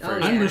Cleveland in the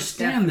first. yeah, I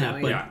understand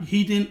that, definitely. but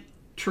he didn't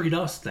treat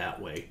us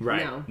that way.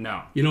 Right. No.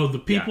 No. You know, the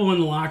people in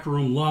the locker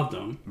room loved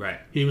him. Right.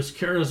 He was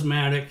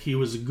charismatic. He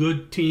was a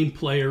good team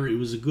player. He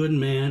was a good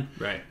man.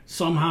 Right.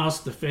 Somehow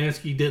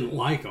Stefanski didn't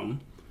like him.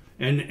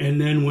 And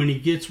then when he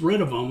gets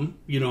rid of him,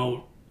 you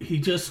know, he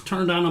just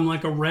turned on him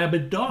like a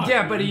rabid dog.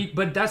 Yeah, man.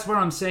 but that's what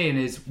I'm saying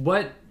is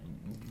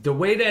the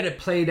way that it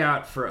played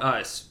out for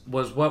us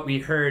was what we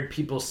heard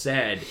people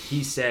said.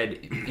 He said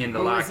in the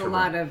It was locker a room.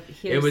 lot of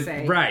It was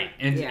hearsay. right,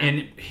 and Yeah.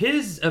 and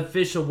his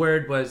official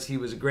word was he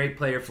was a great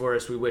player for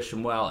us. We wish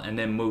him well, and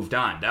then moved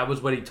on. That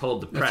was what he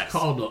told the press. That's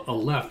called a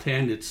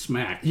left-handed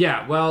smack.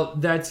 Yeah, well,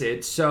 that's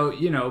it. So,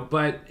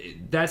 but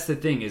that's the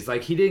thing is,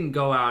 like, he didn't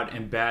go out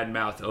and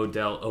badmouth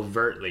Odell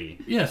overtly.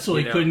 Yeah, so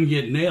he know. couldn't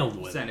get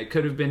nailed with it. And it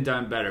could have been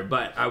done better.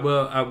 But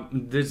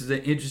this is an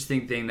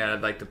interesting thing that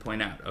I'd like to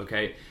point out,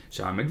 okay?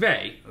 Sean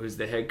McVay, who's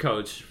the head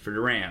coach for the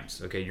Rams,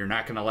 okay? You're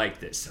not going to like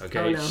this, okay?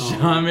 Oh, no.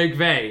 Sean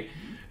McVay,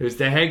 who's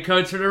the head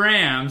coach for the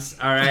Rams,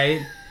 all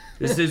right?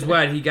 This is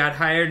what he got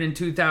hired in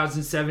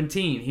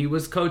 2017. He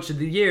was coach of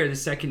the year the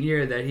second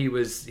year that he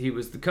was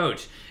the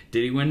coach.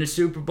 Did he win the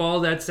Super Bowl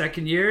that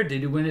second year?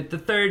 Did he win it the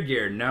third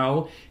year?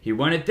 No, he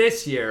won it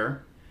this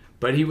year.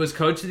 But he was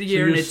coach of the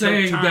year, So and you're it took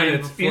saying time that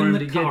it's for in him the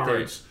to get there.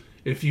 cards.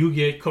 If you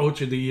get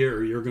coach of the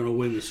year, you're going to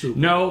win the Super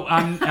Bowl. No,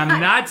 I'm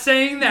not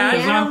saying that.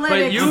 Yeah, but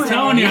analytics you I'm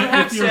telling you,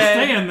 have if you're said,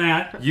 saying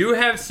that, you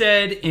have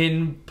said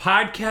in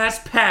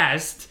podcast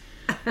past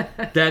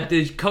that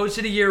the coach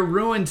of the year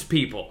ruins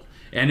people.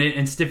 And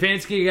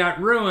Stefanski got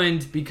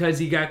ruined because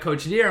he got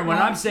coach of the year. And what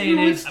I'm saying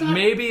is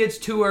maybe it's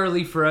too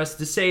early for us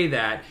to say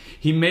that.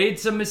 He made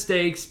some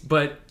mistakes,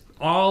 but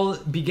all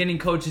beginning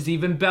coaches,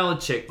 even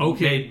Belichick,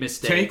 made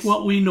mistakes. Take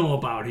what we know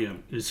about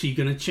him. Is he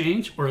going to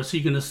change or is he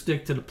going to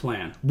stick to the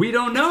plan? We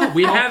don't know.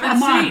 We haven't Come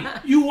seen. on.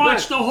 You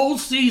watched the whole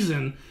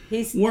season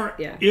where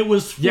yeah. it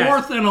was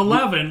fourth and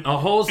 11. A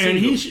whole And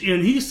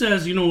season. he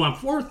says, on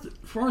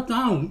fourth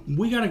down,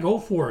 we got to go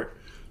for it.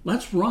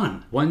 Let's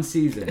run. One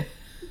season.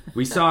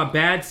 We saw a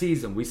bad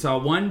season. We saw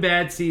one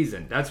bad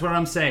season. That's what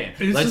I'm saying.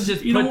 Let's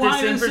just put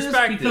this in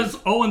perspective. Because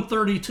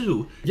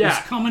 0-32 Yeah,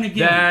 is coming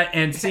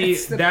again.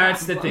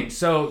 That's the thing.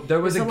 So there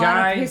was There's a a lot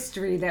guy. of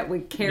history that we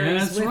carry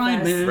That's with right,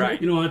 us. man. Right.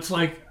 It's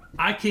like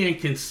I can't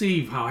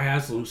conceive how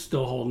Haslam's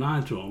still holding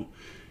on to him.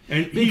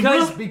 And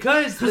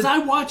Because I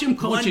watch him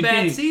coach one a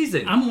bad game.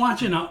 season. I'm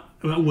watching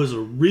it was a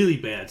really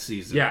bad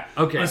season. Yeah,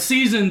 okay. A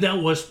season that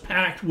was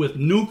packed with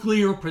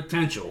nuclear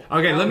potential.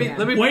 Okay, let me yeah.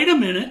 let me Wait a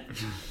minute.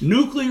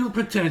 Nuclear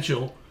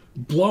potential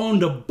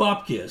blown to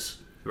bupkis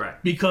right.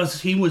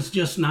 because he was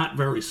just not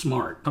very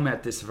smart. Come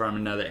at this from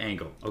another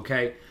angle,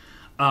 okay?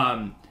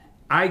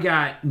 I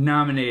got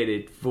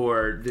nominated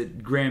for the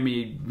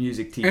Grammy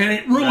Music Teacher. And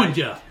it ruined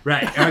you.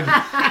 Right.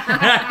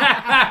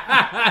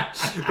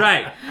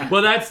 Right.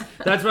 Well, that's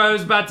what I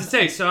was about to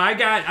say. So I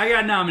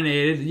got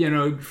nominated,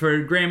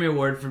 for Grammy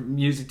Award for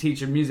Music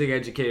Teacher, Music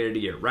Educator of the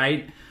Year,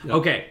 right? Yep.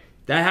 Okay.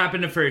 That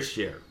happened the first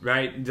year,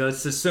 right?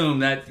 Let's assume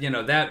that,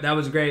 that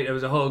was great. It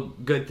was a whole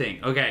good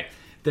thing. Okay.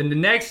 Then the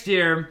next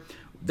year,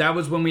 that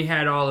was when we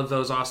had all of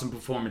those awesome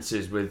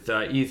performances with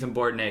Ethan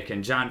Bortnick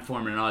and John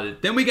Foreman and all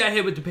that. Then we got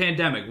hit with the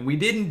pandemic. We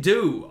didn't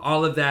do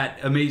all of that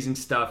amazing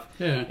stuff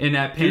in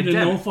that pandemic. Due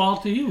to no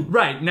fault to you.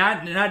 Right,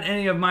 not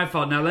any of my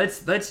fault. Now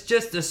let's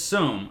just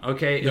assume,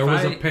 okay, There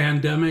was a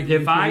pandemic.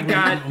 if I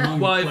got among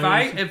well, the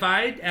players. if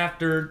I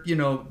after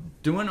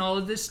doing all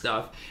of this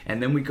stuff,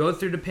 and then we go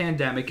through the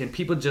pandemic, and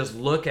people just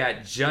look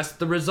at just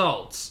the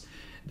results,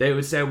 they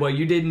would say, well,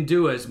 you didn't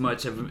do as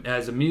much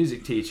as a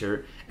music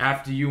teacher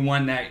after you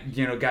won that,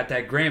 got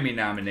that Grammy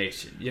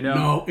nomination,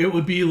 No, it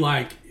would be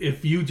like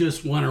if you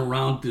just went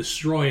around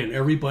destroying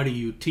everybody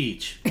you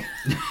teach.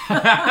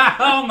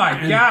 Oh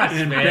my gosh,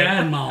 and man.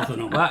 bad-mouthing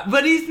them.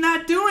 But he's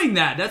not doing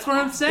that. That's what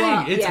I'm saying.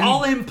 Well, it's yeah.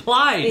 all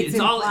implied. It's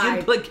all implied.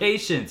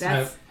 implications.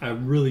 That's- I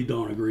really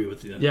don't agree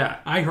with you. Yeah.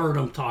 I heard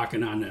him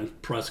talking on the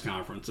press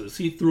conferences.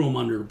 He threw him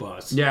under the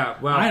bus. Yeah,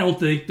 well, I don't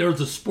think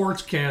there's a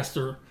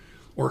sportscaster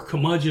or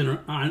curmudgeon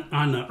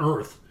on the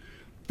earth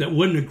that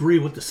wouldn't agree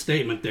with the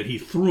statement that he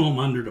threw him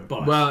under the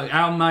bus. Well,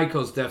 Al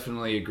Michaels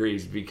definitely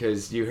agrees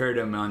because you heard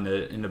him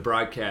in the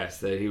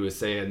broadcast that he was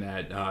saying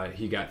that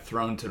he got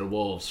thrown to the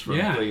wolves from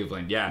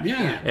Cleveland. Yeah.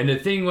 Yeah. And the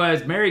thing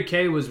was, Mary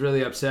Kay was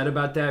really upset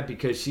about that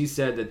because she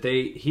said that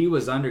he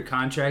was under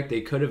contract.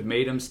 They could have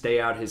made him stay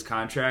out his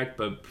contract,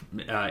 but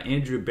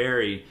Andrew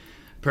Barry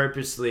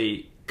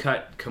purposely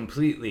cut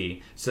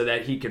completely so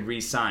that he could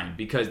re-sign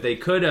because they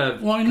could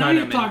have. Well, now cut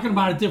you're him talking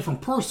about a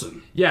different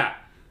person. Yeah.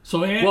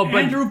 So Well, but-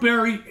 Andrew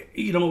Barry,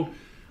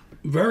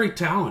 very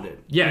talented.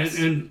 Yes.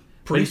 And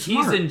pretty But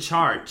he's smart. in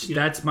charge.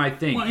 That's my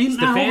thing. Well, he's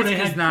not over the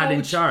Stefanski's head not in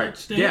coach.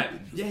 charge. The Yeah,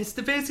 head-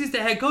 Stefanski's the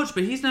head coach,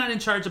 but he's not in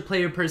charge of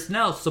player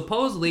personnel.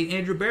 Supposedly,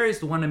 Andrew Berry's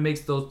the one that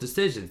makes those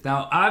decisions.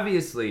 Now,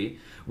 obviously,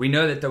 we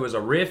know that there was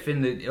a rift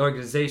in the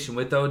organization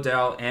with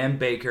Odell and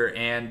Baker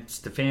and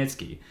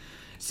Stefanski.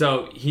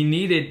 So he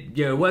needed,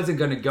 it wasn't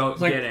going to go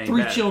It's like get any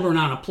three better. children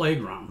on a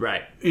playground.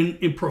 Right.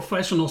 In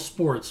professional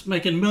sports,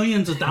 making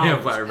millions of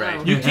dollars. Yeah,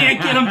 right. You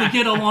can't get them to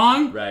get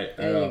along. Right.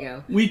 There you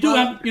go. We do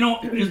have,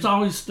 it's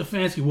always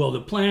Stefanski. Well,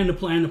 the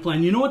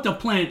plan. You know what the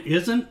plan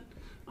isn't?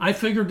 I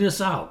figured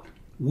this out.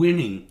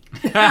 Winning.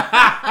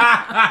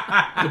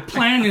 The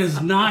plan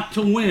is not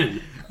to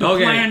win. The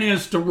Okay. plan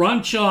is to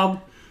run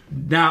Chubb,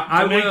 Now,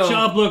 I to make will...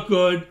 Chubb look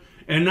good,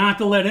 and not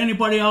to let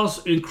anybody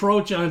else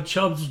encroach on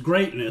Chubb's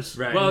greatness.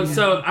 Right. Well,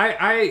 so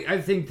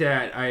I think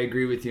that I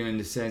agree with you in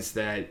the sense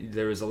that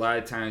there was a lot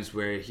of times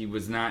where he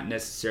was not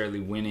necessarily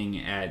winning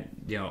at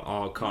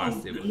all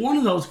costs. It was- One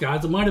of those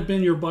guys, it might have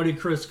been your buddy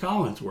Chris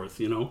Collinsworth,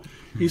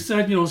 He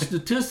said,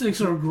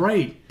 statistics are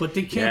great, but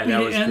they can't Yeah, that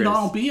be was the end Chris.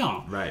 all be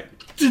all. Right.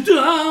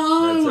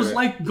 It was right.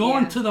 like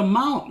going Yeah. to the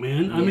mount,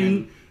 man. I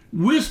mean,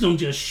 wisdom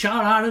just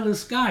shot out of the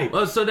sky.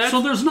 Well, so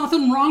that's- there's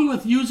nothing wrong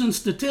with using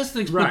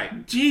statistics, Right.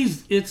 but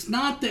geez, it's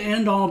not the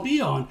end all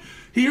be all.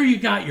 Here you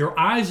got your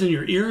eyes and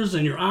your ears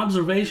and your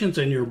observations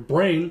and your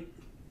brain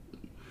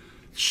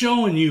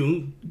showing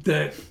you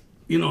that,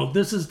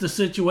 this is the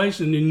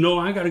situation.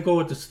 I got to go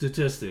with the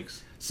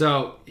statistics.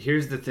 So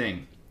here's the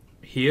thing.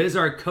 He is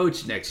our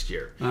coach next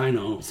year. I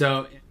know.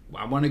 So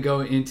I want to go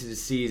into the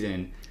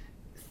season,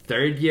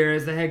 third year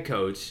as the head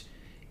coach.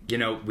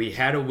 We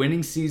had a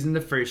winning season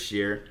the first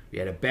year. We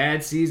had a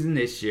bad season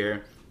this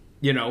year.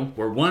 We're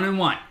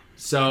 1-1.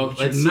 So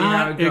let's see how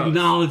Not it goes.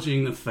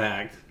 acknowledging the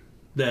fact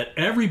that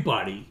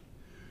everybody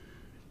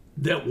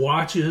that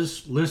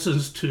watches,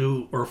 listens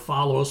to, or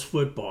follows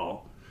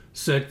football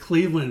said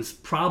Cleveland's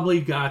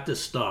probably got the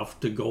stuff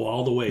to go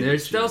all the way. They're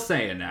this still year.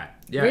 saying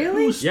that. Yeah.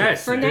 Really?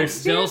 Yes, For they're next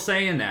still year?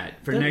 saying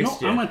that for No,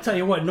 next year. I'm going to tell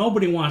you what,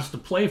 nobody wants to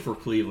play for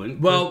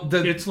Cleveland. Well,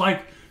 it's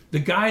like the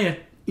guy at,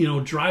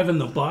 driving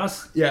the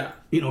bus. Yeah.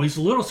 He's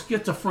a little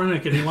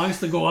schizophrenic and he likes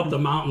to go up the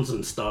mountains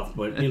and stuff.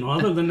 But,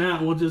 other than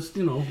that, we'll just,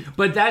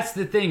 But that's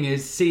the thing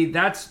is,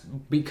 that's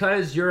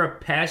because you're a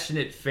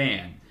passionate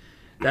fan.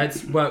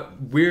 That's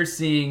what we're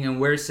seeing and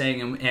we're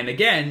saying. And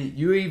again,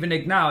 you even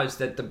acknowledge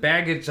that the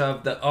baggage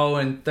of the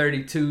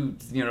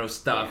 0-32,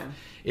 stuff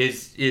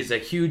is a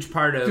huge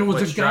part of There was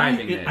what's a guy,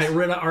 driving this. I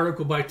read an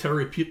article by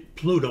Terry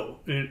Pluto,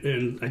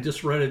 and I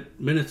just read it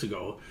minutes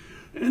ago.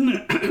 And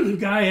the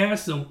guy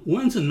asked him,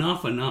 when's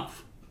enough?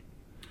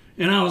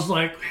 And I was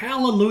like,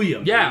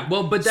 hallelujah. Yeah, man.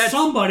 well, but that's...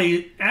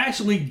 Somebody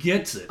actually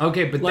gets it.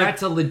 Okay, but Like-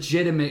 that's a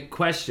legitimate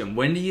question.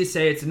 When do you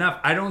say it's enough?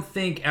 I don't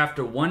think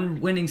after one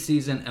winning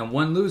season and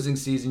one losing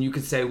season, you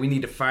could say we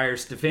need to fire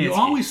Stefanski. You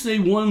always say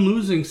one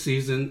losing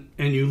season,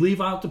 and you leave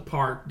out the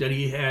part that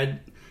he had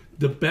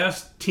the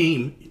best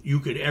team you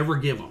could ever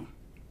give him.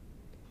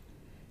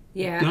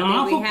 Yeah.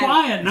 Now, we awful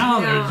quiet now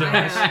there,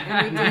 Josh.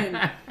 and we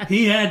did.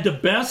 He had the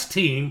best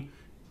team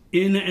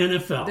in the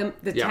NFL.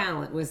 The Yeah.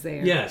 talent was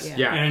there. Yes,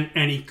 Yeah.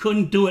 and he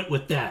couldn't do it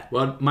with that.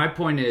 Well, my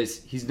point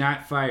is, he's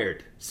not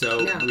fired. So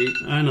No.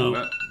 I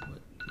know.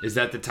 Is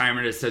that the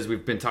timer that says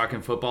we've been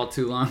talking football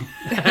too long?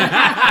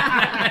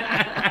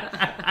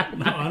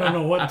 No, I don't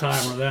know what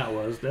timer that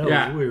was. That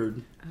Yeah. was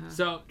weird.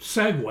 So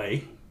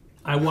Segue.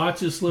 I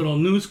watched this little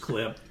news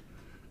clip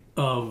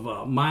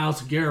of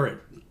Myles Garrett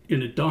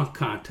in a dunk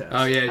contest.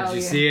 oh yeah, did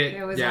you see it?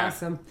 It was yeah.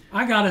 awesome.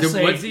 I gotta Was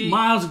say, he-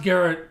 Myles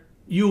Garrett,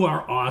 you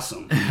are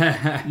awesome.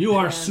 You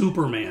are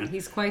Superman.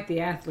 He's quite the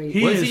athlete.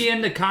 He Was is- he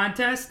in the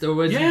contest or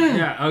was Yeah. he?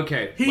 Yeah.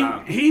 Okay. He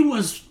wow. he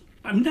was.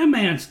 I mean, that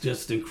man's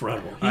just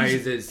incredible.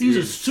 He's a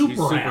super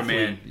Superman.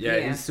 athlete. Yeah,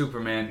 Yeah. he's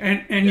Superman.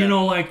 And Yeah.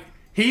 like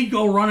he'd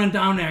go running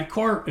down that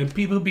court and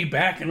people would be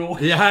backing away.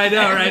 Yeah, I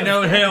know, right?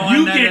 No, they don't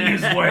You want get in none.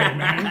 his way,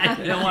 man.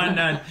 They don't want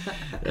none.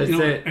 That's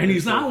it. And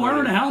he's That's not so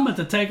wearing funny. a helmet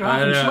to take off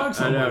I and know, shrug I know,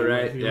 somebody.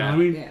 right? with, you know Yeah. what I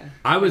mean? Yeah.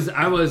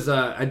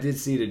 I did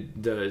see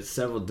the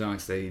several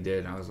dunks that he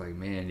did. I was like,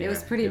 man, yeah, It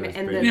was pretty. And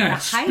pretty- the Yeah,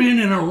 height,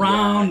 spinning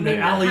around, the I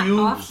mean, alley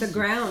off the oops.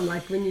 ground,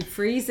 like when you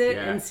freeze it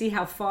Yeah. and see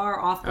how far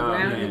off the Oh,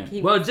 ground. man.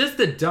 He, Well, just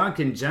the dunk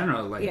in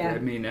general, like Yeah. I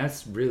mean,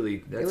 that's was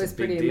a big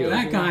pretty deal. amazing.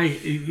 That guy,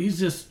 he's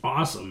just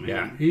awesome, man.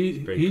 Yeah, he's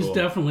pretty cool.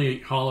 definitely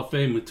Hall of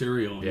Fame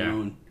material. Yeah. You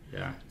know? And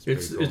Yeah, it's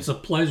pretty cool. it's a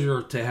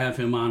pleasure to have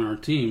him on our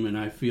team, and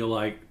I feel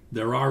like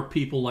there are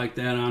people like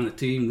that on the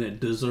team that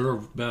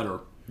deserve better.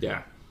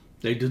 yeah.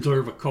 They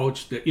deserve a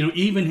coach that,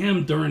 even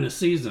him during the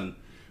season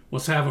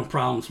was having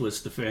problems with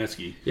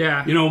Stefanski.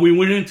 Yeah. We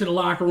went into the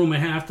locker room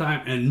at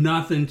halftime and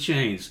nothing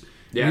changed.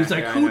 Yeah, and he's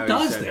like, yeah, I who know, he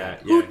does said that?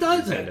 that. Who Yeah,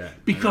 does he said that?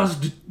 that.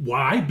 Because,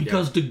 why?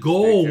 Because the Make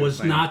goal their was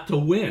plan. not to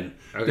win.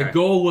 Okay. The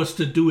goal was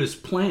to do his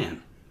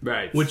plan,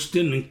 Right. which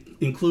didn't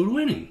include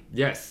winning.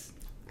 yes.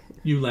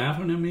 You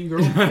laughing at me,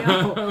 girl?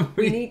 no,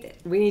 we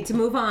need to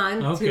move on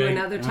to Okay.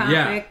 another Yeah.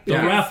 topic. The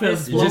because ref has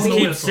this You blown just will the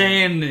be- keep whistle.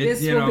 saying it,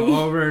 This will be-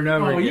 over and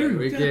over Oh, again.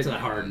 We that's get- a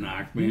hard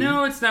knock, man.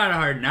 No, it's not a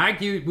hard knock.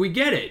 We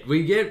get it.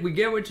 We get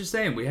what you're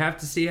saying. We have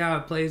to see how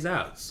it plays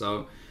out.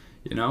 So,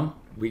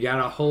 we got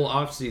a whole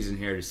off season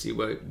here to see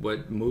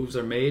what moves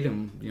are made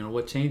and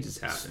what changes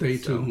happen. Stay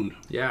tuned.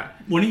 Yeah.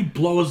 When he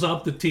blows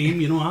up the team,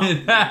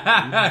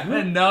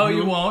 No,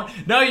 you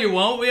won't. No, you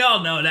won't. We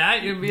all know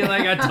that. You'll be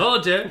like, I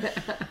told you.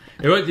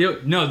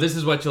 No, this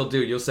is what you'll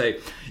do. You'll say,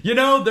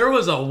 there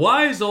was a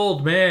wise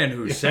old man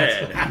who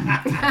said.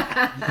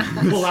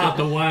 Pull out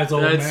the wise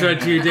old man. That's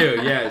what you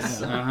do,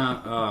 yes.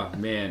 Oh,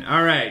 man.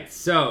 All right.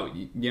 So,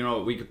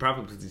 we could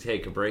probably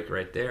take a break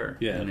right there.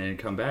 Yeah. And then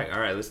come back. All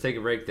right, let's take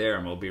a break there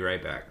and we'll be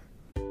right back.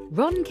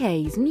 Ron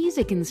Kay's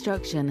music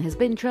instruction has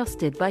been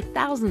trusted by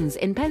thousands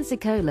in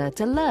Pensacola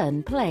to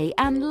learn, play,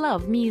 and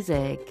love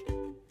music.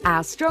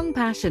 Our strong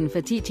passion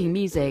for teaching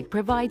music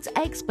provides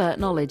expert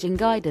knowledge and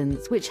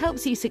guidance which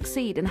helps you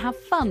succeed and have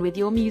fun with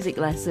your music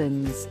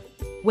lessons.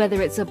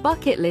 Whether it's a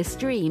bucket list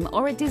dream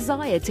or a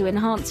desire to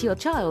enhance your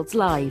child's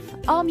life,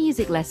 our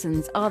music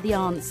lessons are the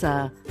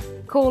answer.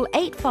 Call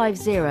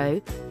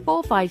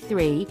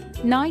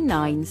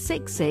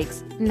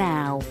 850-453-9966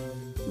 now.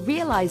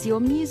 Realize your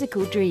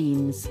musical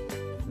dreams.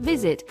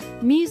 Visit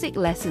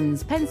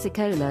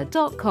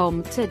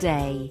musiclessonspensacola.com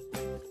today.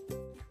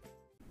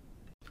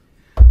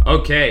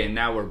 Okay, and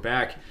now we're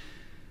back.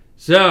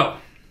 So,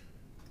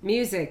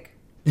 music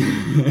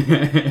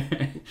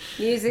teaching.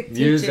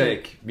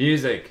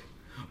 Music.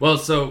 Well,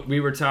 so we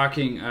were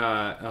talking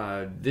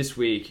this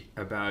week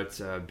about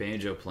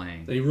banjo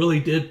playing. They really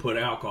did put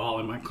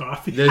alcohol in my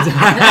coffee. Just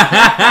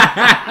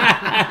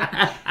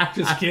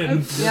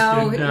kidding.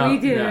 We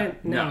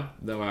didn't. No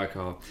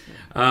alcohol.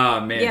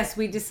 Oh, man. Yes,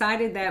 we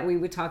decided that we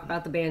would talk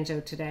about the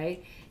banjo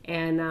today,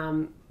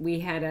 and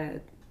we had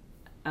a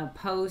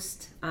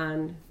post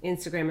on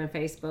Instagram and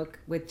Facebook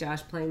with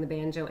Josh playing the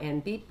banjo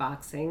and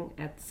beatboxing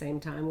at the same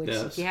time, which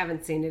if you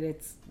haven't seen it,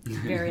 it's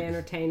very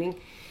entertaining.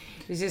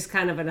 It was just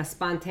kind of a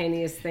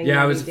spontaneous thing.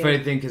 Yeah, it was a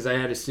funny thing because I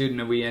had a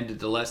student and we ended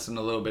the lesson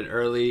a little bit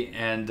early,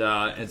 and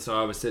so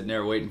I was sitting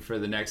there waiting for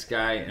the next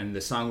guy, and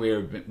the song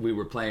we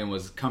were playing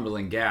was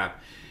Cumberland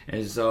Gap,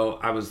 and so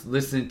I was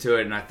listening to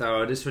it and I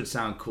thought, this would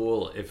sound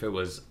cool if it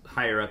was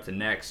higher up the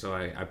neck, so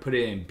I put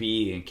it in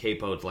B and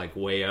capoed like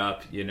way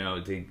up,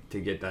 to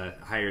get the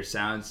higher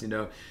sounds,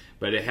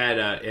 but it had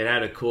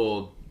a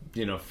cool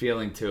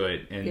feeling to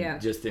it,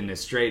 and just in a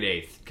straight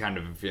eighth kind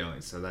of a feeling.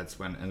 So that's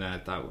when, and then I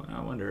thought, well,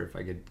 I wonder if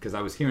I could, because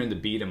I was hearing the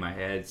beat in my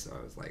head, so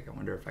I was like, I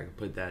wonder if I could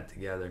put that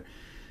together.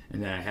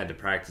 And then I had to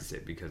practice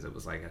it because it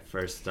was like I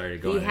first started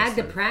going. You had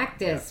to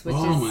practice, which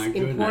is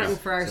important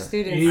for our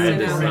students to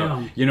know.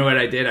 So, you know what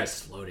I did? I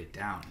slowed it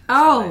down.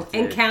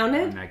 And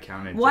counted? And I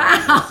counted.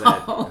 Wow.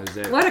 That was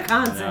it. What a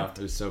concept.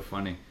 It was so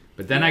funny.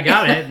 But then I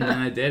got it, and then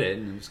I did it,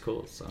 and it was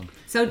cool.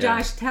 So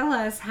Josh, tell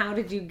us, how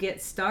did you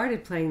get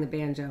started playing the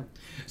banjo?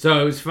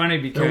 So it was funny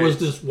because there was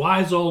this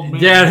wise old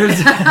man. Yeah,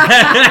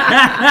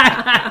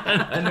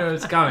 I knew it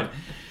was coming.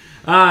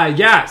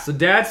 So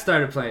Dad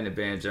started playing the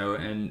banjo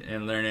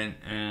and learning,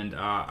 and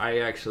I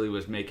actually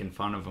was making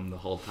fun of him the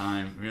whole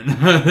time.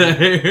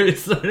 He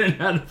was learning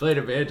how to play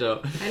the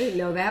banjo. I didn't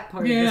know that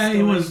part of the story. Yeah,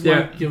 he was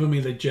like giving me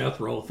the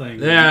Jethro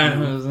thing. Yeah, I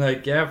was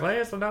like, play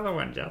us another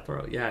one,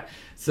 Jethro. Yeah.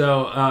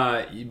 So,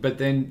 but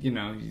then, you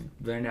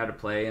learn how to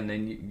play, and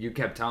then you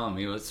kept telling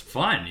me it was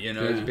fun.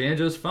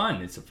 Banjo's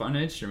fun. It's a fun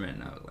instrument.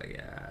 And I was like,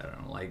 I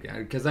don't like that.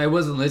 Because I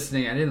wasn't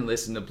listening. I didn't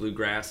listen to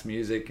bluegrass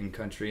music and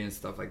country and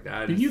stuff like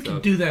that. But you can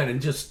do that and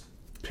just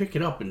pick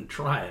it up and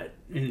try it.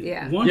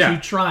 And once you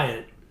try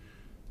it,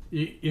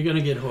 you're going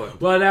to get hooked.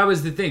 Well, that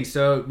was the thing.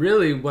 So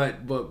really what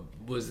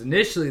was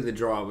initially the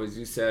draw was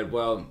you said,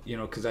 well,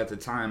 because at the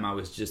time I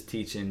was just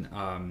teaching...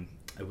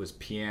 it was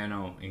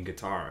piano and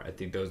guitar. I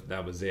think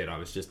that was it. I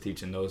was just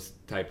teaching those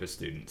type of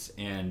students.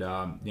 And,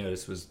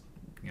 this was,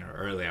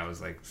 early. I was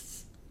like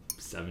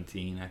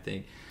 17, I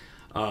think.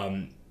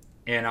 And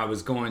I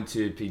was going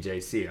to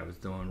PJC. I was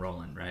doing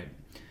Roland, right?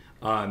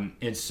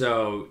 And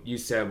so you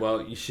said,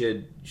 well, you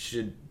should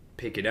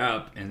pick it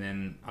up, and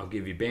then I'll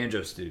give you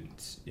banjo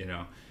students,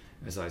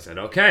 And so I said,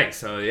 okay,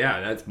 so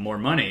that's more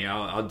money.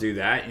 I'll do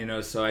that,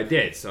 So I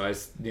did. So I,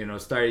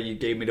 started. You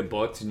gave me the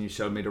books and you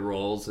showed me the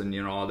rolls and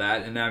all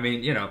that. And I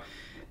mean,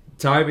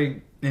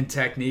 timing and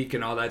technique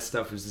and all that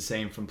stuff is the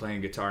same from playing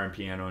guitar and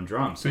piano and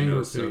drums.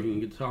 Finger picking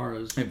guitar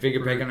is and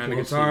finger picking on the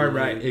guitar,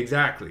 right?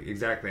 Exactly.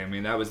 I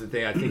mean, that was the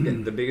thing. I think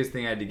that the biggest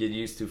thing I had to get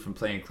used to from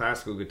playing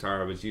classical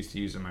guitar, I was used to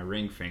using my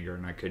ring finger,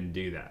 and I couldn't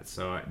do that.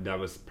 So that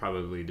was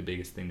probably the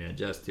biggest thing to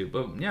adjust to.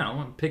 But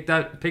I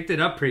picked it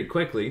up pretty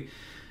quickly.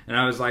 And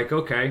I was like,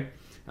 okay,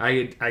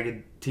 I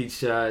could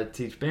teach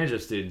banjo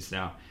students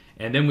now.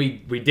 And then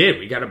we did.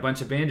 We got a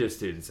bunch of banjo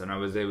students, and I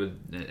was able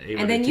to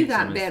and then teach you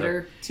got them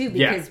better too,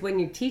 because when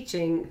you're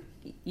teaching,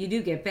 you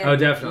do get better. Oh,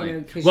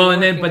 definitely.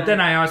 Then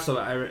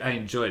I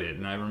enjoyed it,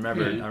 and I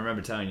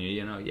remember telling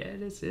you,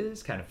 this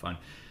is kind of fun.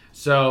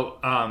 So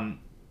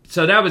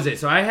so that was it.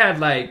 So I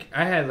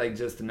had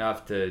just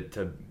enough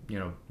to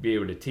be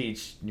able to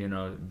teach,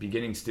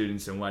 beginning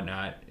students and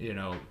whatnot,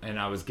 and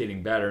I was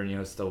getting better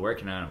and, still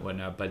working on it and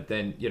whatnot. But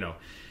then,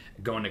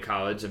 going to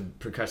college and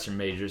percussion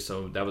major.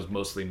 So that was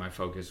mostly my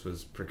focus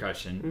was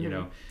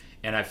percussion,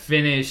 and I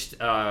finished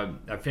my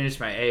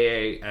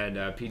AA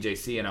at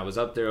PJC, and I was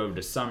up there over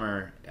the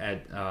summer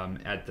at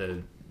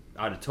the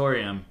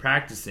auditorium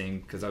practicing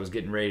because I was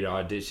getting ready to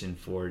audition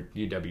for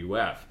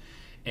UWF,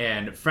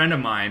 and a friend of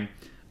mine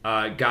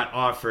got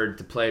offered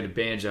to play the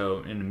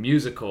banjo in a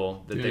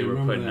musical that they were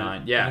putting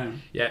on. Yeah,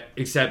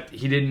 except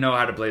he didn't know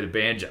how to play the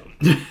banjo.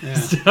 Yeah.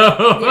 So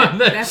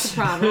that's the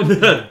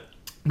problem.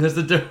 Because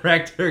the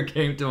director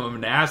came to him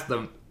and asked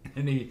him,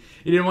 and he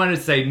didn't want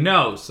to say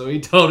no, so he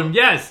told him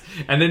yes,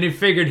 and then he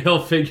figured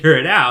he'll figure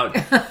it out.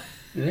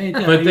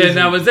 But then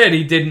that was it.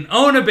 He didn't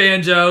own a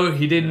banjo.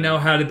 He didn't know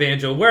how the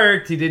banjo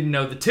worked. He didn't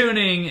know the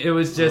tuning. It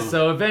was just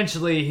so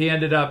eventually he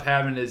ended up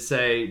having to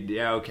say,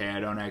 yeah, okay, I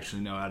don't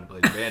actually know how to play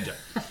the banjo.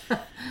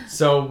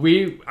 So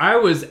I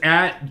was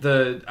at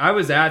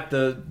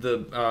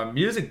the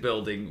music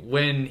building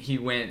when he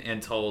went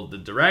and told the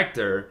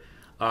director,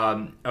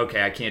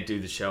 okay, I can't do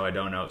the show. I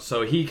don't know.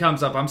 So he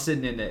comes up. I'm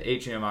sitting in the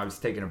atrium. I was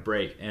taking a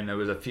break, and there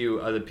was a few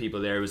other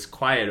people there. It was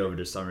quiet over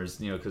the summers,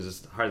 because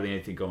there's hardly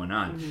anything going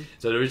on. Mm-hmm.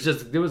 So there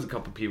was a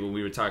couple people.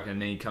 We were talking, and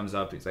then he comes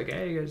up. He's like,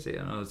 "Hey, you guys,"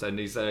 and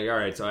he said, "All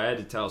right." So I had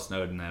to tell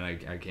Snowden that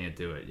I can't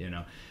do it,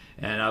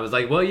 And I was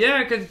like, well,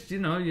 yeah, because,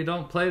 you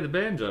don't play the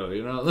banjo,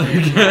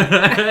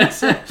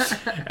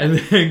 And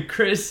then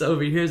Chris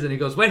overhears and he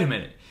goes, wait a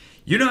minute,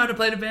 you know how to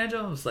play the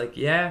banjo? I was like,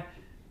 yeah.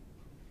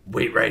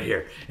 Wait right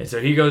here. And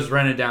so he goes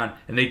running down,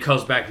 and then he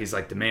calls back. He's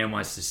like, the man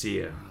wants to see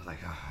you. I was like,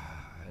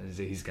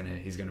 he's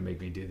gonna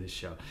make me do this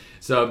show.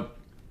 So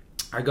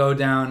I go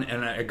down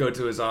and I go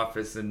to his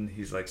office, and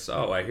he's like,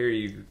 so I hear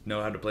you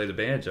know how to play the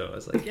banjo. I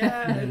was like,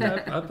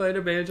 yeah, I play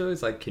the banjo.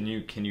 He's like, can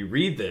you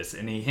read this?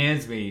 And he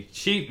hands me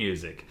sheet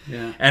music.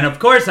 Yeah. And of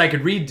course I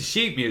could read the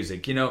sheet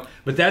music,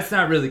 but that's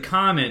not really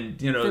common,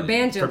 for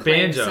banjo.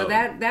 So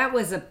that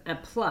was a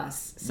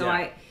plus.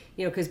 So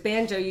because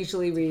banjo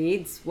usually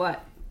reads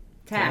what?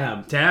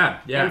 Tab,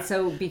 yeah. And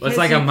so because it's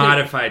like a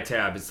modified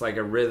tab. It's like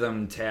a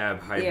rhythm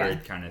tab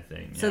hybrid kind of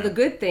thing. So the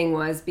good thing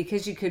was,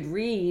 because you could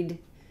read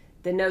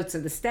the notes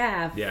of the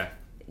staff,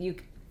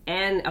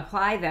 and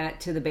apply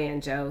that to the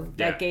banjo,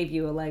 that gave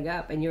you a leg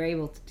up, and you're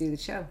able to do the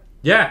show.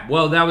 Yeah,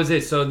 well, that was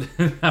it. So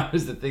that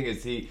was the thing,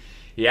 is he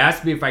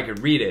asked me if I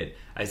could read it.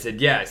 I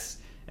said yes,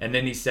 and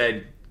then he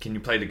said, "Can you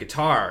play the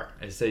guitar?"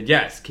 I said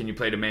yes. "Can you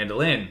play the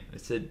mandolin?" I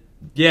said,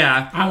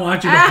 yeah. I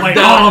want you to play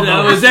all of them.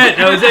 That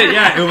was it.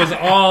 Yeah, it was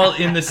all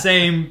in the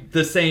same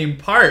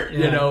part.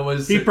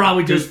 He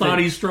probably just thought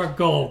he struck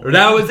gold.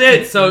 That was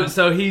it.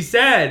 So he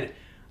said,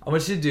 I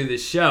want you to do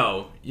this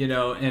show,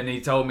 and he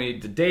told me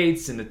the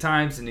dates and the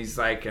times, and he's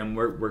like, and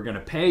we're gonna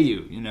pay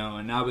you,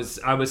 and I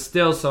was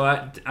still, so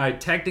I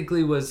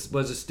technically was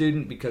a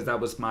student, because that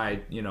was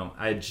my,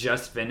 I had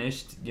just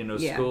finished,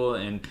 school,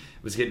 and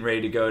was getting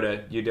ready to go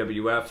to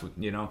UWF,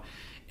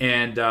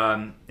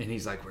 and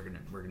he's like, we're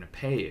gonna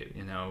pay you,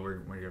 we're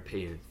gonna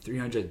pay you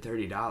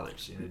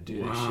 $330, to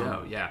do this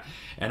show, yeah,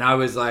 and I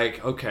was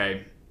like,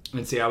 okay.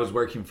 And see, I was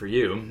working for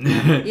you.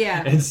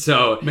 Yeah. And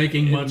so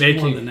making more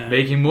than that.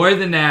 Making more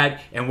than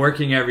that, and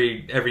working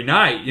every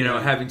night,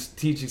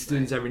 teaching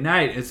students every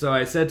night. And so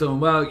I said to him,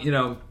 well,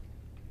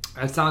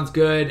 that sounds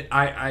good.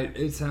 I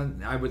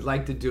would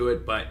like to do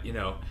it, but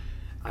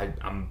I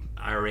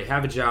already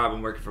have a job.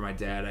 I'm working for my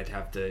dad. I'd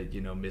have to,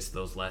 miss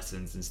those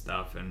lessons and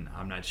stuff, and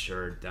I'm not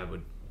sure that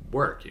would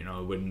work. It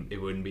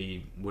wouldn't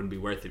be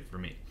worth it for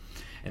me.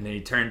 And then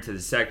he turned to the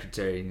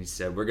secretary and he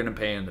said, we're gonna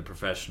pay him the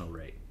professional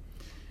rate.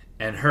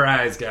 And her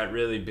eyes got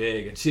really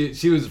big, and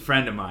she was a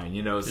friend of mine,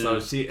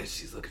 so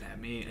she's looking at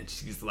me, and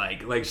she's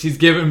like she's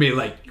giving me you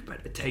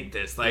better take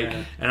this,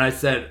 And I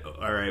said,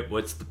 all right,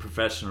 what's the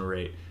professional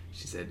rate?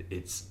 She said,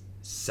 it's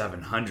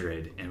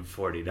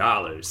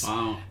 $740.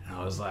 Wow. And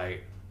I was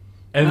like,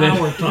 and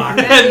then we're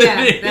talking.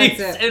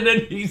 And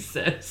then he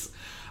says,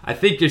 I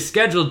think your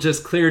schedule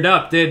just cleared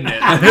up, didn't it?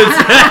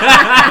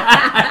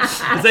 I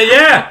said,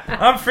 yeah,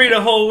 I'm free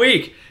the whole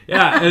week.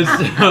 Yeah,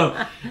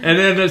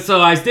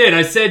 so I did.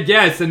 I said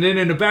yes, and then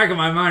in the back of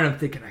my mind, I'm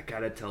thinking, I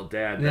gotta tell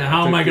Dad. Yeah,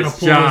 how am I gonna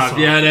pull job? this off?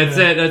 Yeah, that's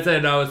it.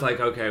 And I was like,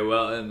 okay,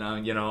 well, and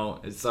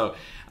so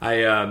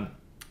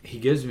he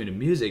gives me the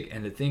music,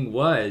 and the thing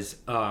was,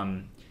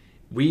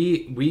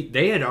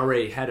 they had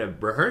already had a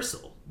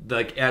rehearsal,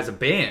 as a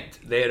band.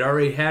 They had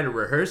already had a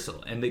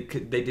rehearsal, and they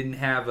didn't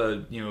have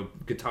a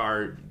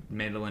guitar,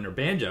 mandolin, or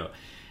banjo.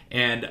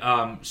 And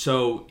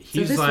so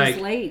he's this like,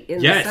 was late in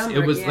yes, the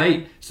summer, it was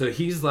late. So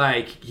he's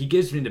like, he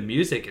gives me the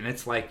music, and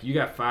it's like, you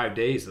got 5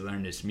 days to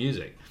learn this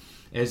music.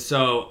 And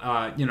so,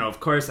 of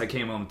course, I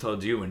came home and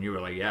told you, and you were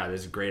like, yeah,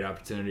 this is a great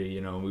opportunity,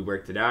 and we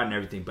worked it out and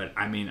everything. But,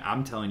 I mean,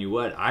 I'm telling you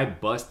what, I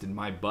busted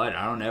my butt.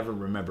 I don't ever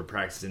remember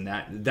practicing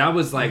that. That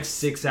was like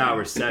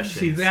 6-hour sessions.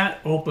 See, that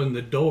opened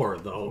the door,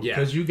 though,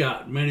 because you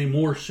got many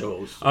more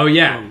shows. Oh,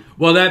 yeah.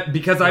 Well,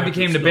 because I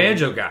became the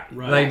banjo guy.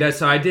 Right. Like that,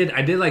 so I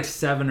did like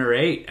 7 or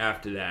 8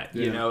 after that,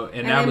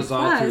 and that was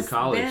all through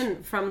college.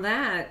 Then from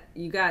that,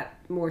 you got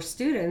more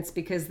students,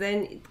 because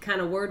then kind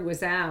of word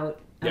was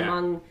out.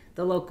 among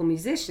the local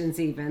musicians,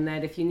 even,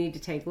 that if you need to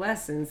take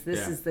lessons,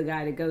 this is the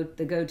guy the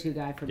go-to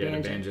guy for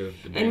banjo. The banjo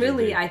and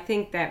really, dude. I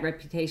think that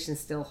reputation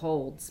still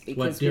holds because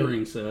what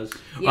Deering says.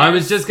 Yes, I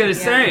was just gonna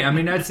say. I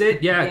mean, that's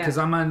it. Yeah, Yeah. because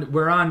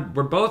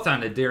we're both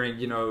on the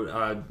Deering.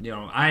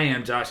 I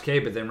am Josh K,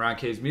 but then Ron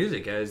K's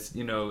Music as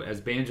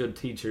as banjo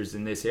teachers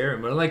in this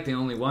area. We're like the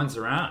only ones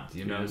around.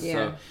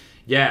 So.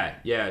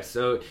 Yeah.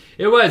 So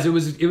it was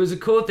a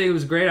cool thing. It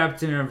was a great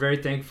opportunity. I'm very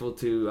thankful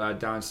to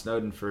Don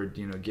Snowden for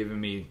giving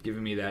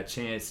me that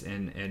chance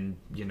and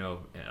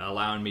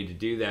allowing me to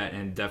do that,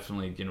 and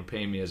definitely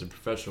paying me as a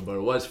professional. But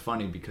it was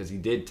funny because he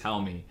did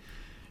tell me,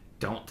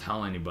 don't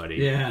tell anybody.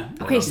 Yeah.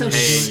 Okay, so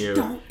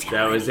don't tell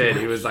that was anybody.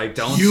 it. He was like,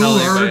 don't You tell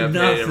heard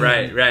anybody. nothing.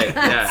 Right.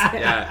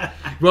 Yeah.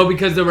 Well,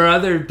 because there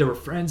were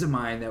friends of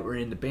mine that were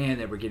in the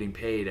band that were getting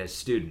paid as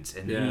students,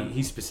 and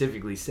he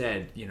specifically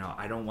said,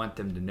 I don't want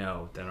them to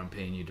know that I'm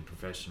paying you the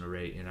professional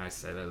rate. And I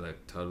said, I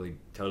like totally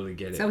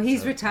get it. So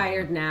he's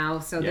retired now,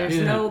 so there's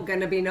going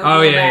to be no Oh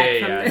blowback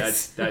from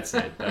this. That's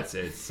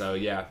it. So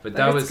yeah, but But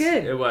that it's was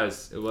good. It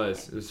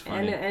was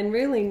funny. And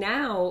really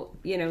now,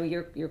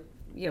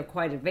 you're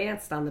quite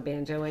advanced on the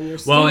banjo, and your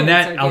students Well, and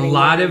are a getting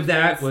lot more of that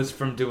advanced. was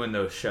from doing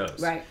those shows.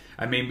 Right.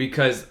 I mean,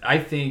 because I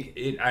think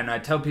and I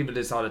tell people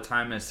this all the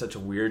time, and it's such a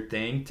weird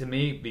thing to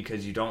me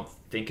because you don't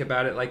think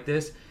about it like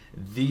this.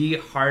 The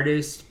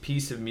hardest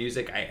piece of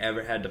music I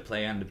ever had to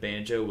play on the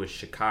banjo was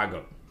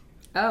Chicago.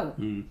 Oh,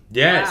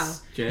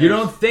 Yes. Wow. You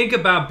don't think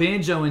about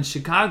banjo in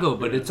Chicago,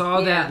 but it's all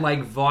Yeah. that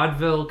like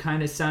vaudeville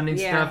kind of sounding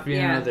stuff, the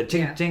yeah.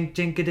 chink chink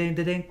chink ding ding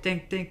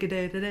ding ding ding,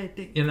 that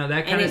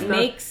kind and of it stuff.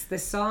 makes the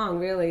song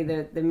really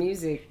the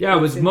music. Yeah,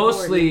 it it's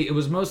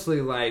was mostly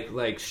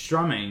like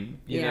strumming,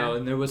 you Yeah. know,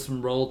 and there was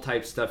some roll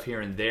type stuff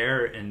here and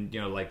there, and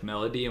like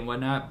melody and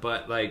whatnot.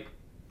 But like,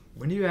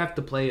 when do you have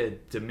to play a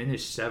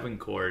diminished 7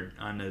 chord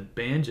on a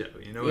banjo?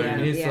 You know what I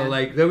mean? Yeah. So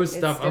like, there was It's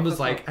stuff I was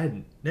difficult. like,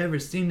 I'd never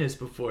seen this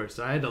before,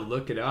 so I had to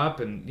look it up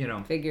and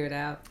figure it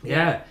out.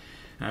 yeah.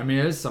 I mean,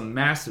 it was some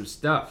massive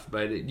stuff,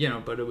 but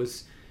it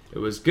was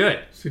good.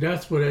 See,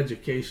 that's what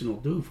education will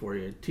do for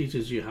you. It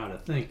teaches you how to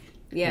think.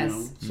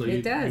 Yes, So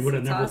it does. You would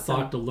have It's never awesome.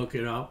 thought to look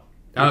it up.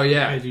 Oh,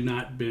 yeah. Had you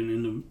not been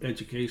in the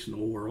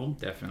educational world,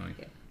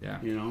 Definitely. Yeah.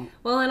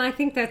 Well, and I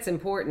think that's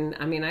important.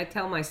 I mean, I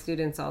tell my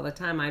students all the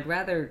time, I'd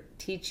rather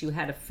teach you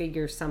how to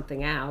figure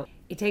something out.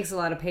 It takes a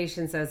lot of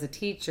patience as a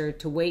teacher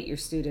to wait your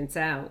students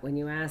out when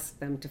you ask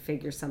them to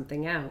figure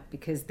something out,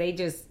 because they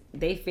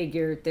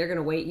figure they're going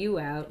to wait you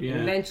out. Yeah.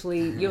 And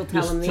eventually you'll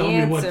tell Just them the tell me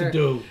answer. what to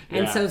do.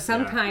 And Yeah, so yeah.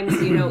 sometimes,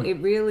 it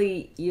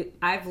really,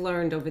 I've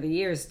learned over the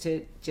years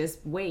to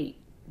just wait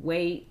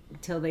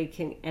till they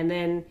can, and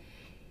then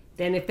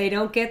if they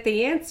don't get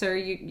the answer,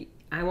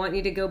 I want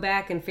you to go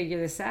back and figure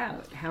this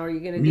out. How are you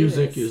going to do this?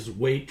 music is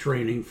weight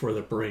training for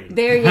the brain.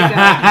 There you go. And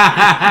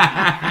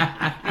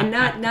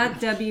not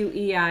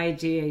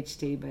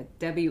WEIGHT, but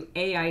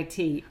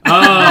WAIT.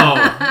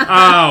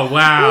 Oh,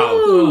 wow.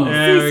 Ooh,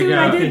 There see we what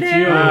I go. did Look at there?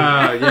 you.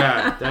 Oh,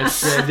 yeah.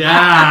 That's it.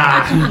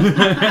 Yeah.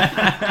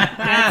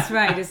 That's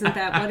right. Isn't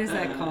that, what is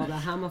that called? A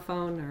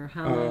homophone or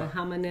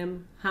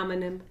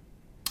homonym?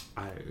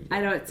 I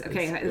know it's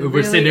okay.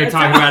 We're sitting there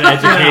talking about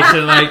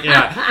education,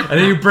 and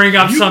then you bring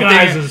up You something.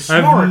 guys are I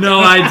smart. have no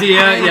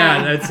idea.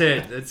 Yeah, that's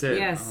it.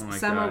 Yes, Oh my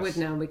Summer gosh. would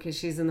know because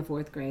she's in the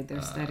 4th grade.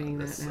 They're studying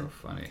That's that now. so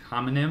funny.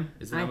 Homonym?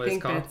 Isn't that I what it's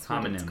think called? that's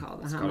what it's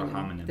called. It's called a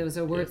homonym. Those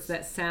are words Yes.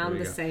 that sound There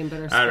we the go. same but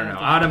are I don't know.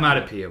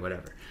 spelled Automatopoeia,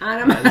 whatever.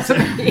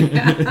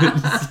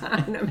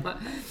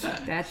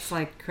 That's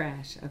like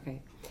crash.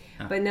 Okay.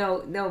 But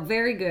no,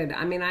 very good.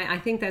 I mean, I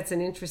think that's an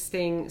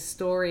interesting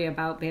story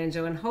about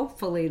banjo, and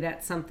hopefully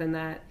that's something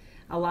that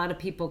a lot of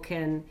people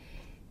can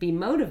be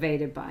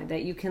motivated by,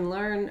 that you can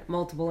learn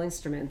multiple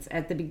instruments.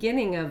 At the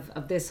beginning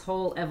of this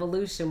whole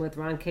evolution with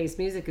Ron Case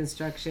Music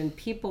Instruction,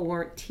 people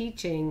weren't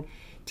teaching,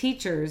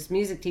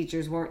 music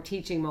teachers weren't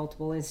teaching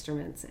multiple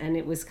instruments. And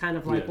it was kind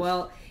of like, Yes.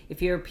 well,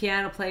 if you're a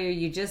piano player,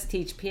 you just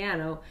teach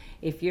piano.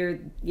 If you're, a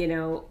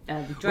drummer,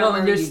 Well,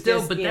 and there's you still,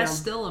 just, but you that's know.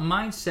 still a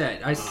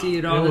mindset. I see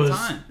it all the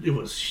time. It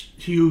was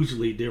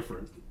hugely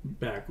different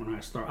back when I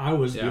started. I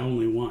was the Yeah.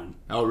 only one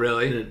Oh,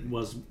 really? that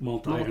was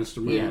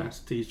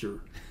multi-instrumentalist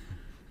teacher.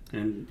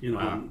 And,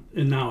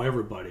 and now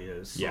everybody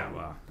is. So, Yeah,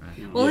 wow.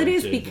 Well, it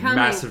is Dude, becoming.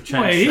 massive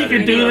trend. Wait, he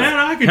can do that.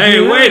 I can Hey,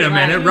 do that. wait a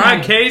minute. Right.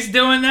 Ron K's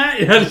doing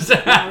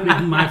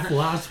that? My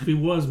philosophy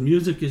was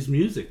music is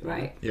music. man.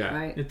 Right. Yeah.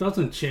 Right. It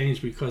doesn't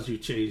change because you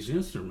change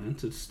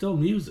instruments. It's still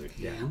music.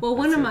 Yeah. Well,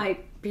 one of my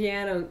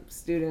piano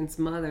students'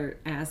 mother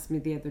asked me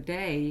the other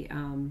day,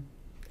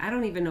 I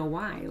don't even know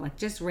why, like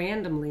just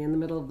randomly in the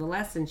middle of the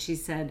lesson, she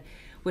said,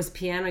 was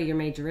piano your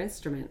major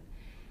instrument?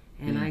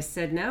 And I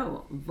said,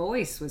 no,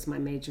 voice was my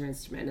major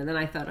instrument. And then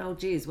I thought, oh,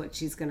 geez, what,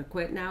 she's going to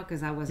quit now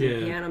because I wasn't a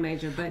Yeah. piano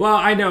major. But Well,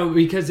 I know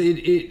because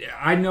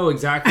I know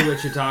exactly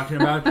what you're talking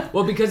about.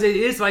 Well, because it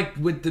is like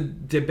with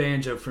the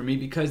banjo for me,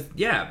 because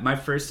my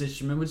first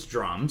instrument was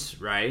drums,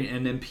 right,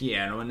 and then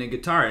piano and then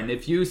guitar. And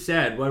if you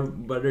said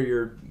what are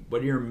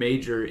your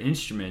major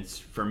instruments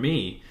for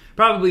me,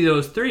 probably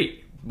those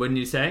three, wouldn't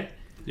you say?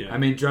 Yeah. I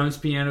mean, drums,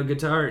 piano,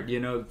 guitar, you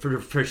know,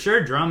 for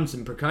sure drums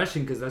and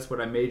percussion, because that's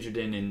what I majored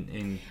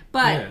in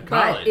But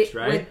college,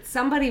 right?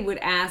 Somebody would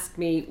ask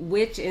me,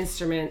 which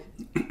instrument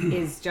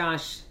is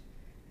Josh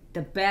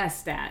the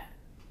best at?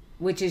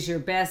 Which is your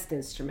best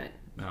instrument?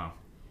 Oh.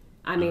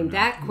 I mean,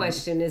 that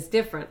question is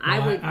different.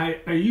 Well,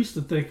 I used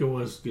to think it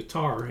was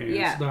guitar,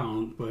 hands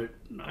down, but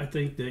I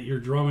think that your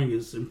drumming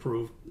has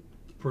improved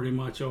pretty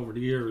much over the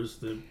years.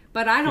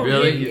 But I don't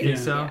really? hear you. You think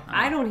so?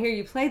 I don't hear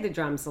you play the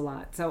drums a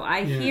lot. So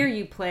I hear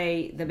you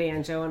play the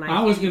banjo, and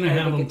I was going to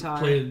have the him guitar.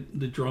 play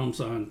the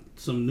drums on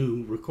some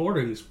new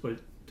recordings, but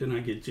then I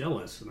get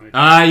jealous. And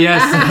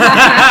Yes.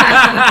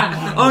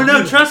 Oh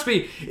no, trust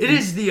me, it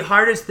is the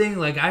hardest thing.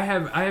 Like I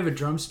have a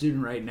drum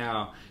student right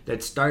now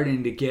that's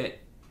starting to get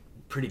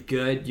pretty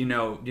good. You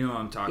know what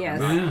I'm talking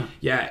about.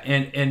 Yeah,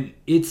 and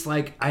it's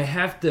like I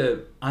have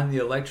to on the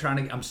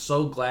electronic. I'm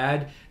so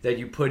glad that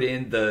you put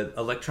in the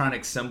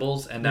electronic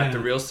cymbals and not the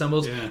real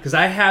cymbals, because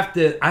I have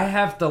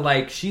to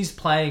like she's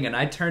playing and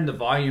I turn the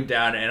volume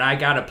down and I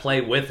gotta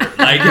play with her.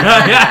 Like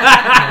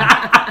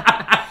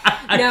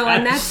No,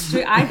 and that's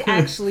true. I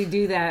actually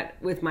do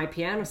that with my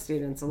piano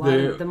students. A lot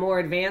of the more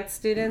advanced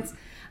students,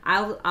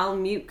 I'll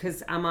mute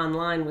because I'm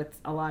online with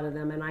a lot of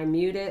them, and I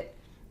mute it,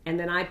 and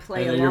then I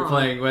play along. You're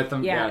playing with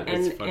them. Yeah,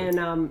 that's funny.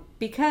 and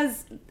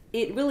because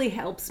it really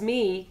helps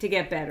me to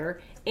get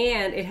better,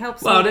 and it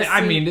helps. Well, me to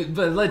I see, mean,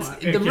 but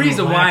the can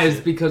reason why relax is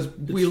it. because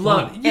we It's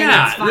love. fun.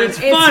 Yeah, It's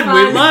it's fun.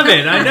 We fun. love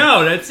it. I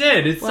know. That's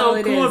it. It's Well, so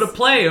it cool is. to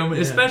play them,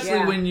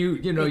 especially when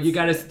you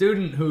got a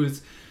student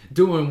who's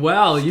doing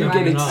well. You get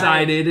Stepping up.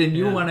 excited and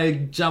you Yeah. want to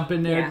jump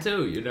in there Yeah.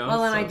 too. You know.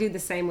 Well, and I so. do the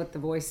same with the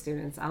voice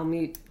students. I'll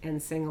mute and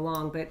sing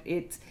along, but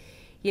it's,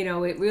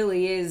 it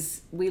really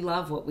is, we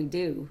love what we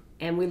do,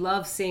 and we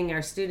love seeing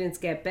our students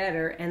get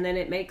better, and then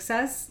it makes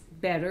us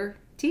better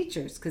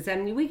teachers, because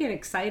then we get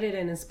excited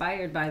and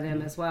inspired by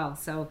them as well.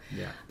 So,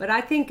 but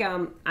I think,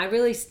 I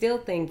really still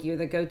think you're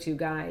the go-to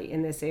guy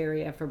in this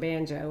area for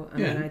banjo. I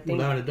mean, I think,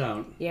 without a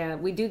doubt. yeah,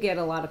 we do get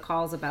a lot of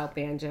calls about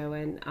banjo,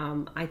 and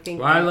I think.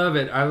 Well, I love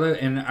it.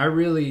 And I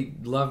really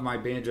love my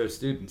banjo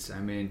students. I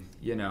mean,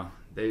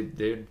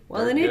 they're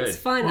Well, and good. it's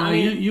fun. Well, I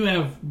mean, you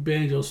have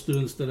banjo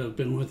students that have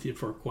been with you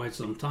for quite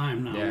some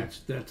time now. Yeah.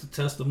 That's a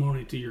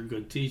testimony to your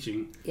good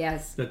teaching,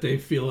 yes. that they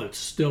feel it's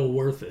still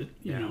worth it,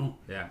 you know.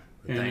 Yeah.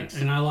 And, Thanks.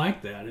 and I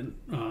like that. And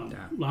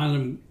a lot of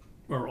them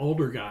are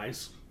older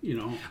guys,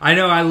 I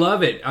know, I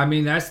love it. I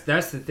mean, that's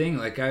the thing.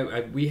 Like,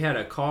 we had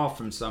a call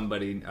from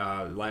somebody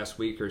last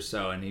week or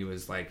so, and he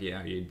was like,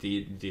 "Yeah, do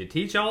you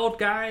teach old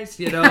guys?"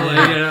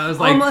 I was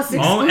like, Almost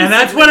and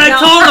that's what I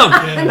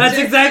told him. That's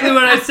exactly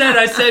what I said.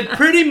 I said,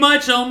 pretty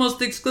much,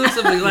 almost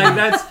exclusively.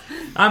 Like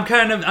I'm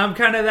kind of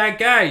that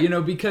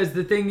guy, because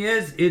the thing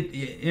is,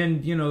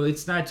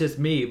 it's not just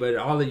me, but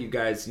all of you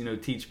guys,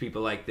 teach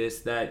people like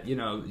this that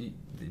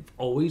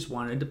always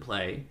wanted to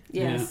play.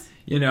 Yes.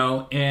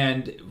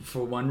 And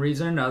for one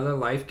reason or another,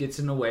 life gets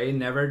in the way.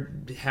 Never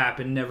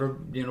happened. Never,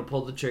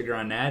 pulled the trigger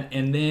on that.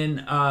 And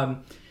then,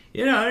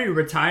 you're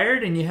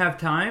retired and you have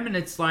time, and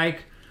it's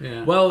like,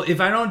 well, if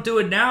I don't do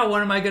it now,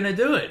 when am I going to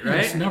do it?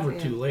 Right? It's never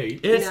too late.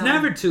 It's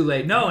never too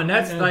late. No, and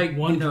that's like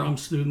one drum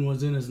student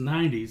was in his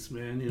 90s,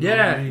 man.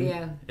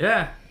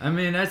 Yeah. I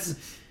mean, that's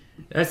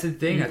the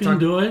thing. You can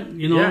do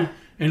it,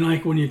 And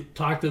like when you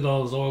talk to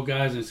those old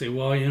guys and say,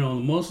 well, the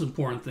most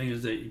important thing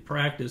is that you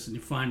practice and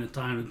you find the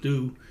time to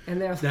do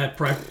that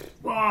practice.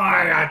 Oh,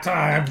 I got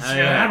time. Shit,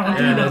 I don't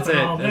do nothing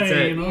all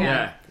day,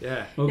 That's it.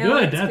 Yeah. Well, No,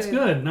 good. it's That's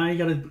good. Now you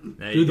got to do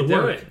you the can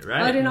work. it,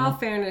 right? But in all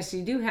fairness,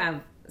 you do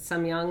have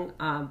some young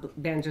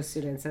banjo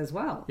students as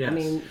well. Yes. I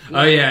mean,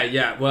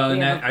 yeah. Well,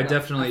 and have I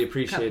definitely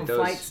appreciate couple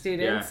those flight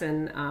students,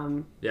 and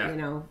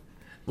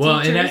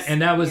Well, teachers.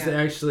 and that was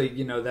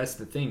actually, that's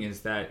the thing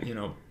is that,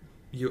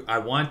 I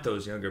want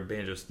those younger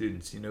banjo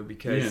students,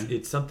 because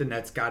it's something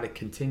that's got to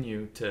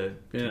continue to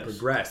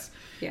progress.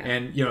 Yeah.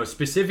 And,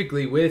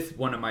 specifically with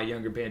one of my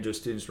younger banjo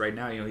students right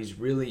now, he's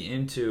really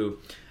into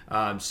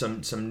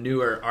some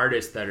newer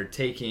artists that are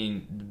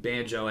taking the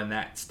banjo and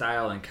that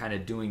style and kind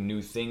of doing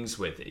new things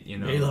with it.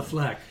 Bela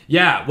Fleck.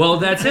 Yeah, well,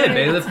 that's it.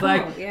 Bela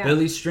Fleck, cool, yeah.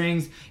 Billy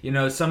Strings.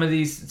 Some of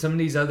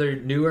these other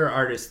newer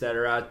artists that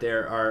are out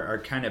there are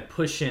kind of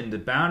pushing the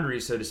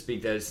boundaries, so to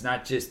speak. That it's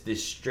not just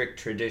this strict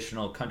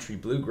traditional country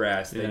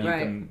bluegrass that you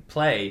can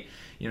play.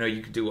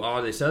 You can do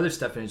all this other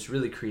stuff, and it's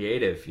really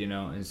creative.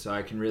 And so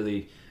I can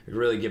really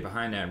get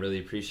behind that. Really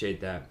appreciate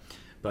that.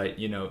 But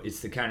it's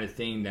the kind of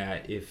thing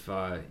that if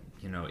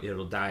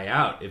it'll die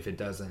out if it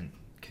doesn't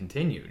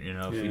continue.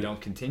 If we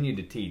don't continue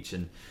to teach.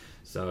 And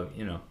so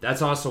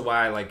that's also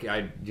why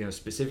I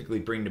specifically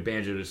bring the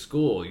banjo to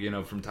school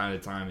from time to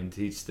time and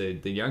teach the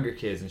younger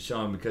kids and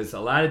show them, because a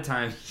lot of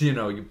times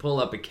you pull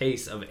up a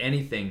case of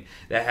anything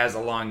that has a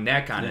long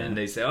neck on it and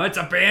they say, oh, it's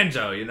a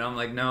banjo. I'm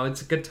like, no,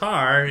 it's a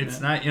guitar.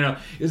 It's not,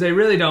 because they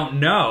really don't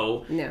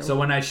know. No. So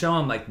when I show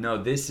them, like,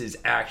 no, this is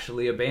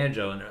actually a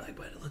banjo, and they're like,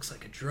 but it looks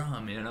like a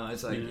drum.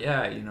 It's like,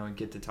 and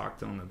get to talk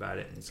to them about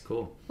it. It's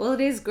cool. Well,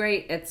 it is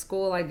great. At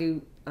school, I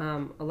do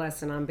a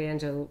lesson on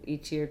banjo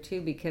each year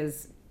too,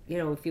 because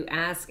if you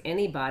ask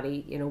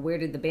anybody, where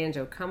did the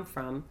banjo come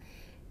from,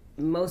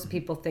 most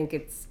people think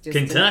it's just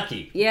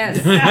Kentucky. Yes,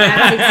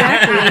 that's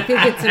exactly. I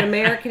think it's an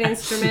American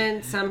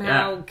instrument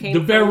somehow. Came the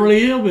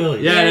Beverly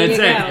Hillbillies. Yeah, There that's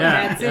you it. go.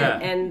 Yeah, That's yeah.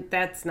 it. And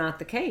that's not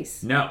the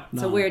case. No.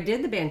 So where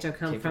did the banjo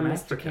come Came from, Mr.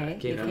 Africa. K?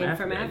 Came It from came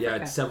Africa. from Africa.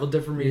 Yeah, several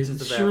different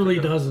regions It of surely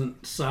Africa.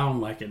 doesn't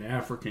sound like an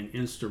African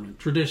instrument,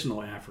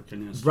 traditional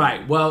African instrument.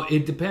 Right. Well,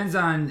 it depends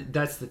on.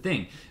 That's the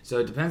thing. So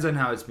it depends on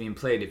how it's being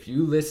played. If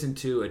you listen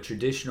to a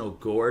traditional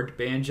gourd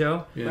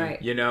banjo,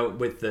 Right. you know,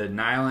 with the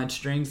nylon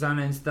strings on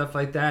it and stuff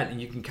like that,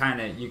 and you can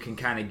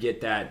kind of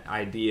get that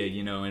idea,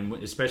 you know, and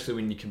especially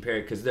when you compare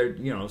it, because there,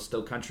 you know,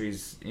 still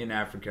countries in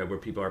Africa where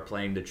people are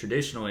playing the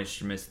traditional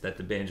instruments that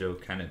the banjo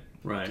kind of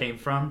Right. came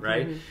from,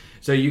 right?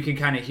 So you can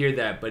kind of hear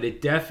that, but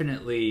it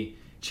definitely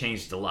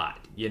changed a lot,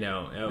 you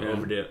know,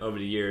 over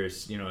the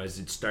years, you know, as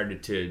it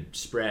started to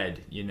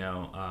spread, you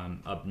know,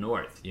 up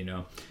north, you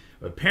know.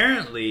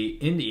 Apparently,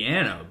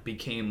 Indiana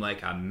became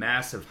like a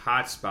massive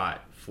hotspot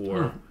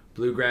for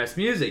bluegrass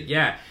music,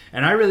 yeah.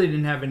 And I really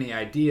didn't have any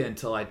idea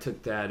until I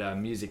took that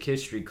music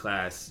history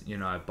class, you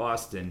know, at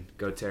Boston.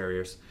 Go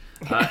Terriers!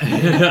 But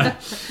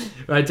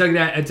I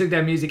took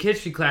that music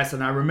history class,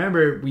 and I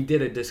remember we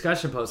did a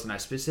discussion post, and I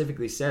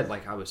specifically said,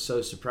 like, I was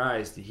so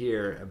surprised to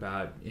hear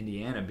about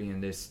Indiana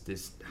being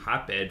this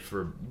hotbed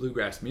for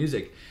bluegrass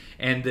music.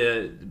 And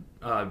the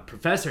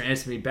professor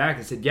answered me back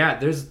and said, yeah,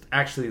 there's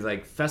actually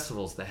like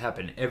festivals that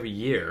happen every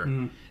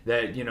year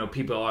that, you know,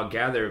 people all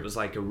gather. It was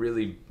like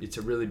it's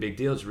a really big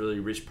deal. It's a really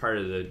rich part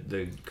of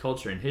the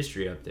culture and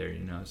history up there,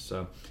 you know,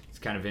 so it's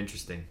kind of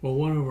interesting. Well,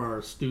 one of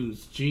our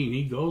students, Gene,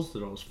 he goes to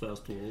those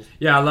festivals.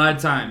 Yeah, a lot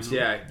of times.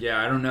 Yeah.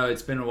 I don't know.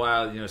 It's been a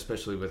while, you know,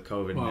 especially with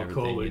COVID and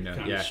everything. COVID you know,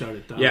 kind of shut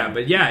it down. Yeah,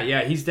 but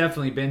yeah, he's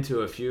definitely been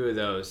to a few of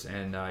those,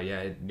 and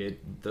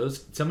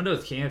some of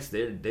those camps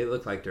they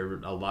look like they're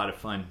a lot of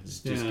fun.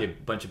 Just get a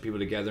bunch of people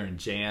together and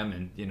jam,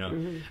 and you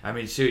know, I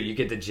mean, shoot, you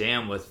get to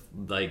jam with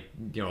like,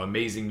 you know,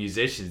 amazing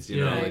musicians,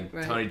 you know, like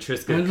Tony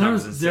Trisco And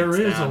comes and there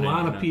sits is a down lot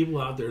and, of you know.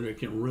 people out there that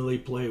can really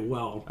play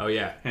well. Oh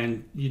yeah,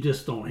 And you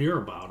just don't hear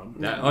about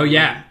them.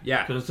 yeah.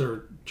 Because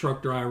they're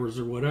truck drivers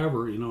or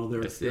whatever, you know,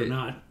 they're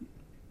not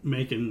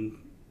making,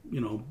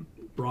 you know,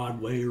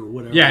 Broadway or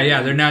whatever.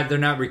 Yeah, they're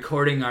not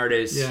recording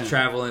artists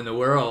traveling the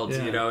world,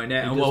 you know, and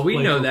well,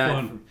 we know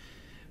that.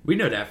 We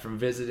know that from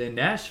visiting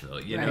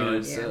Nashville. You know,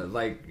 it's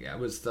like I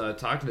was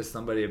talking to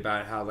somebody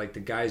about how like the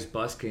guys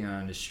busking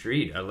on the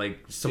street are like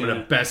some of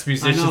the best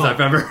musicians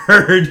I've ever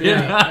heard.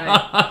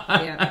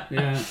 Yeah,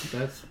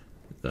 that's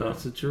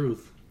the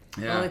truth.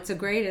 Yeah. Well, it's a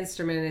great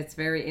instrument. It's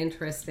very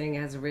interesting.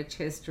 Has a rich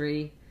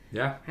history.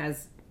 Yeah.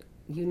 Has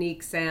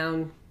unique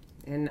sound,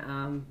 and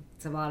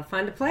it's a lot of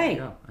fun to play. I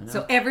know.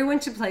 So everyone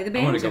should play the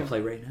banjo. I want to go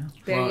play right now.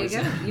 There you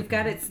go. You've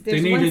got it.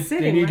 There's one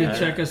sitting. They need right? to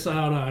check us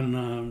out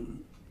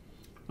on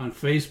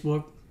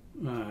Facebook.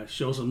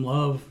 Show some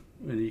love,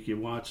 and you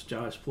can watch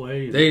Josh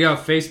play. There you go.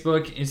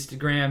 Facebook,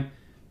 Instagram,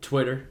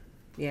 Twitter.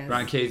 Yes.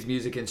 Ron K's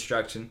Music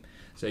Instruction.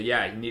 So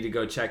yeah, you need to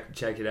go check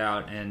it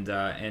out, and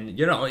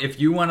you know, if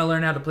you want to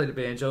learn how to play the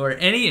banjo or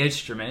any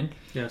instrument,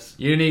 yes,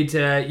 you need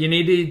to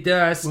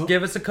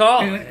give us a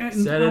call. And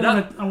set it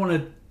up. I want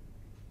to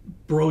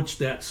broach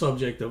that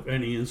subject of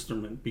any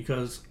instrument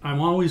because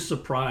I'm always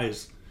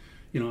surprised.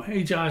 You know,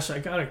 hey Josh, I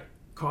got a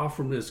call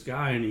from this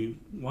guy and he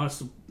wants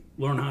to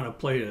learn how to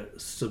play a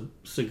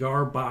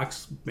cigar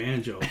box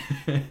banjo.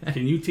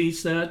 Can you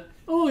teach that?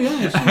 Oh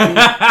yeah, sure.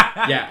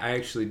 Yeah, I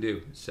actually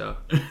do. So,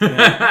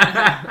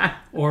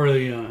 or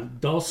the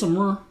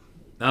dulcimer.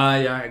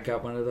 Yeah, I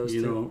got one of those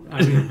You too. know,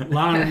 I mean, a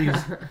lot of these.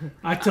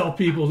 I tell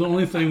people the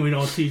only thing we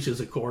don't teach is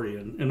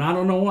accordion, and I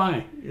don't know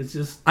why. It's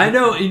just I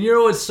know, and you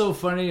know what's so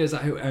funny is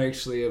I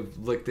actually have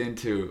looked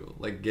into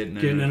like getting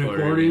an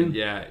accordion.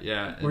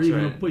 Yeah. Where are you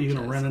gonna put? You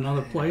gonna rent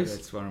another place?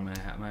 That's what I'm gonna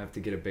have. I might have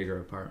to get a bigger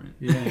apartment.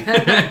 Yeah.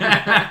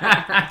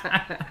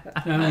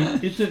 I mean,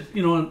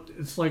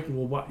 it's like,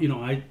 well, you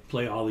know, I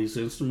play all these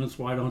instruments.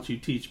 Why don't you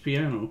teach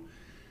piano?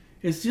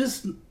 It's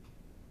just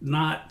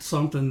not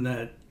something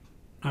that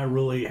I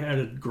really had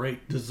a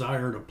great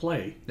desire to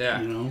play.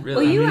 Yeah, you know.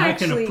 really. Well, I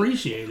can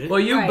appreciate it. Well,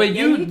 you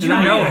And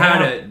know how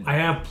to. I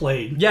have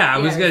played. Yeah, I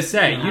was gonna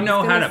say I you was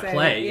know how gonna to say,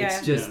 play. yeah.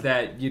 It's just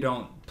that you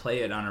don't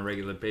play it on a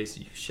regular basis.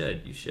 You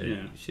should. Yeah.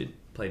 You should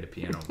play the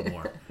piano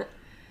more.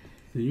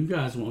 You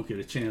guys won't get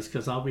a chance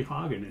because I'll be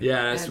hogging it.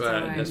 Yeah, That's all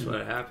right. that's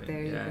what happened.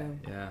 There you go.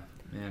 Yeah,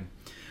 man.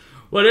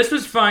 Well, this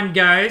was fun,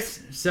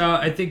 guys. So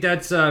I think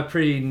that's a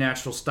pretty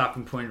natural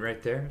stopping point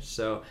right there.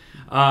 So,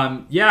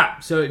 so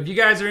if you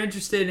guys are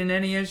interested in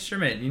any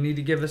instrument, you need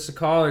to give us a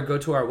call or go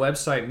to our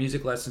website,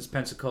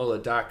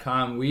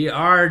 musiclessonspensacola.com. We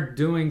are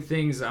doing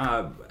things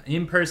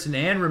in person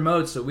and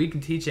remote, so we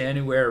can teach you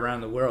anywhere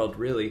around the world,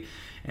 really.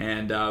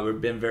 And we've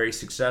been very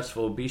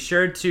successful. Be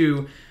sure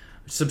to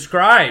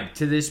subscribe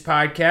to this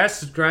podcast.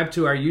 Subscribe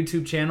to our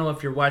YouTube channel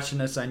if you're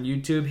watching us on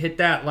YouTube. Hit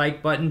that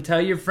like button.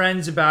 Tell your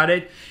friends about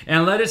it.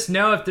 And let us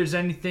know if there's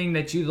anything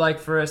that you'd like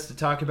for us to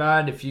talk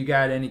about. If you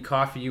got any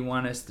coffee you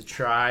want us to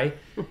try.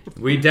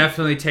 We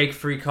definitely take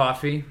free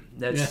coffee.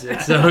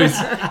 It's always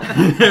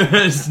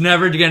it's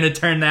never going to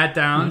turn that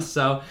down.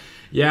 So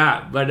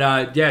Yeah,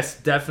 but yes,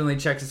 definitely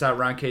check us out.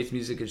 Ron K's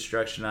Music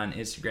Instruction on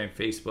Instagram,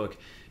 Facebook,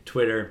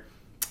 Twitter.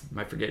 Am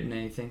I forgetting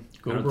anything?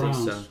 Go I don't Browns.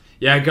 think so.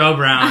 Yeah, go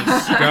Browns.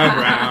 Go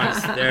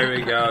Browns. There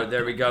we go.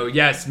 There we go.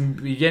 Yes,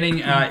 beginning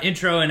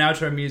intro and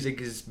outro music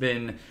has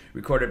been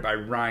recorded by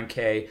Ron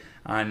K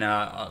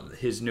on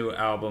his new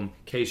album,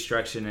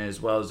 K-Struction, as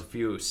well as a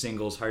few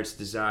singles, Heart's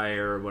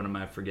Desire, what am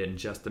I forgetting?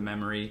 Just a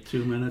Memory.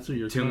 2 minutes of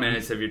your time. 2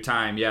 minutes of your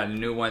time. Yeah, the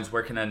new one's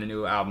working on a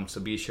new album, so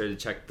be sure to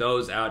check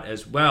those out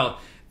as well.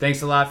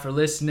 Thanks a lot for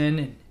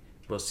listening.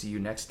 We'll see you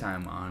next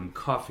time on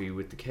Coffee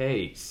with the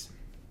K's.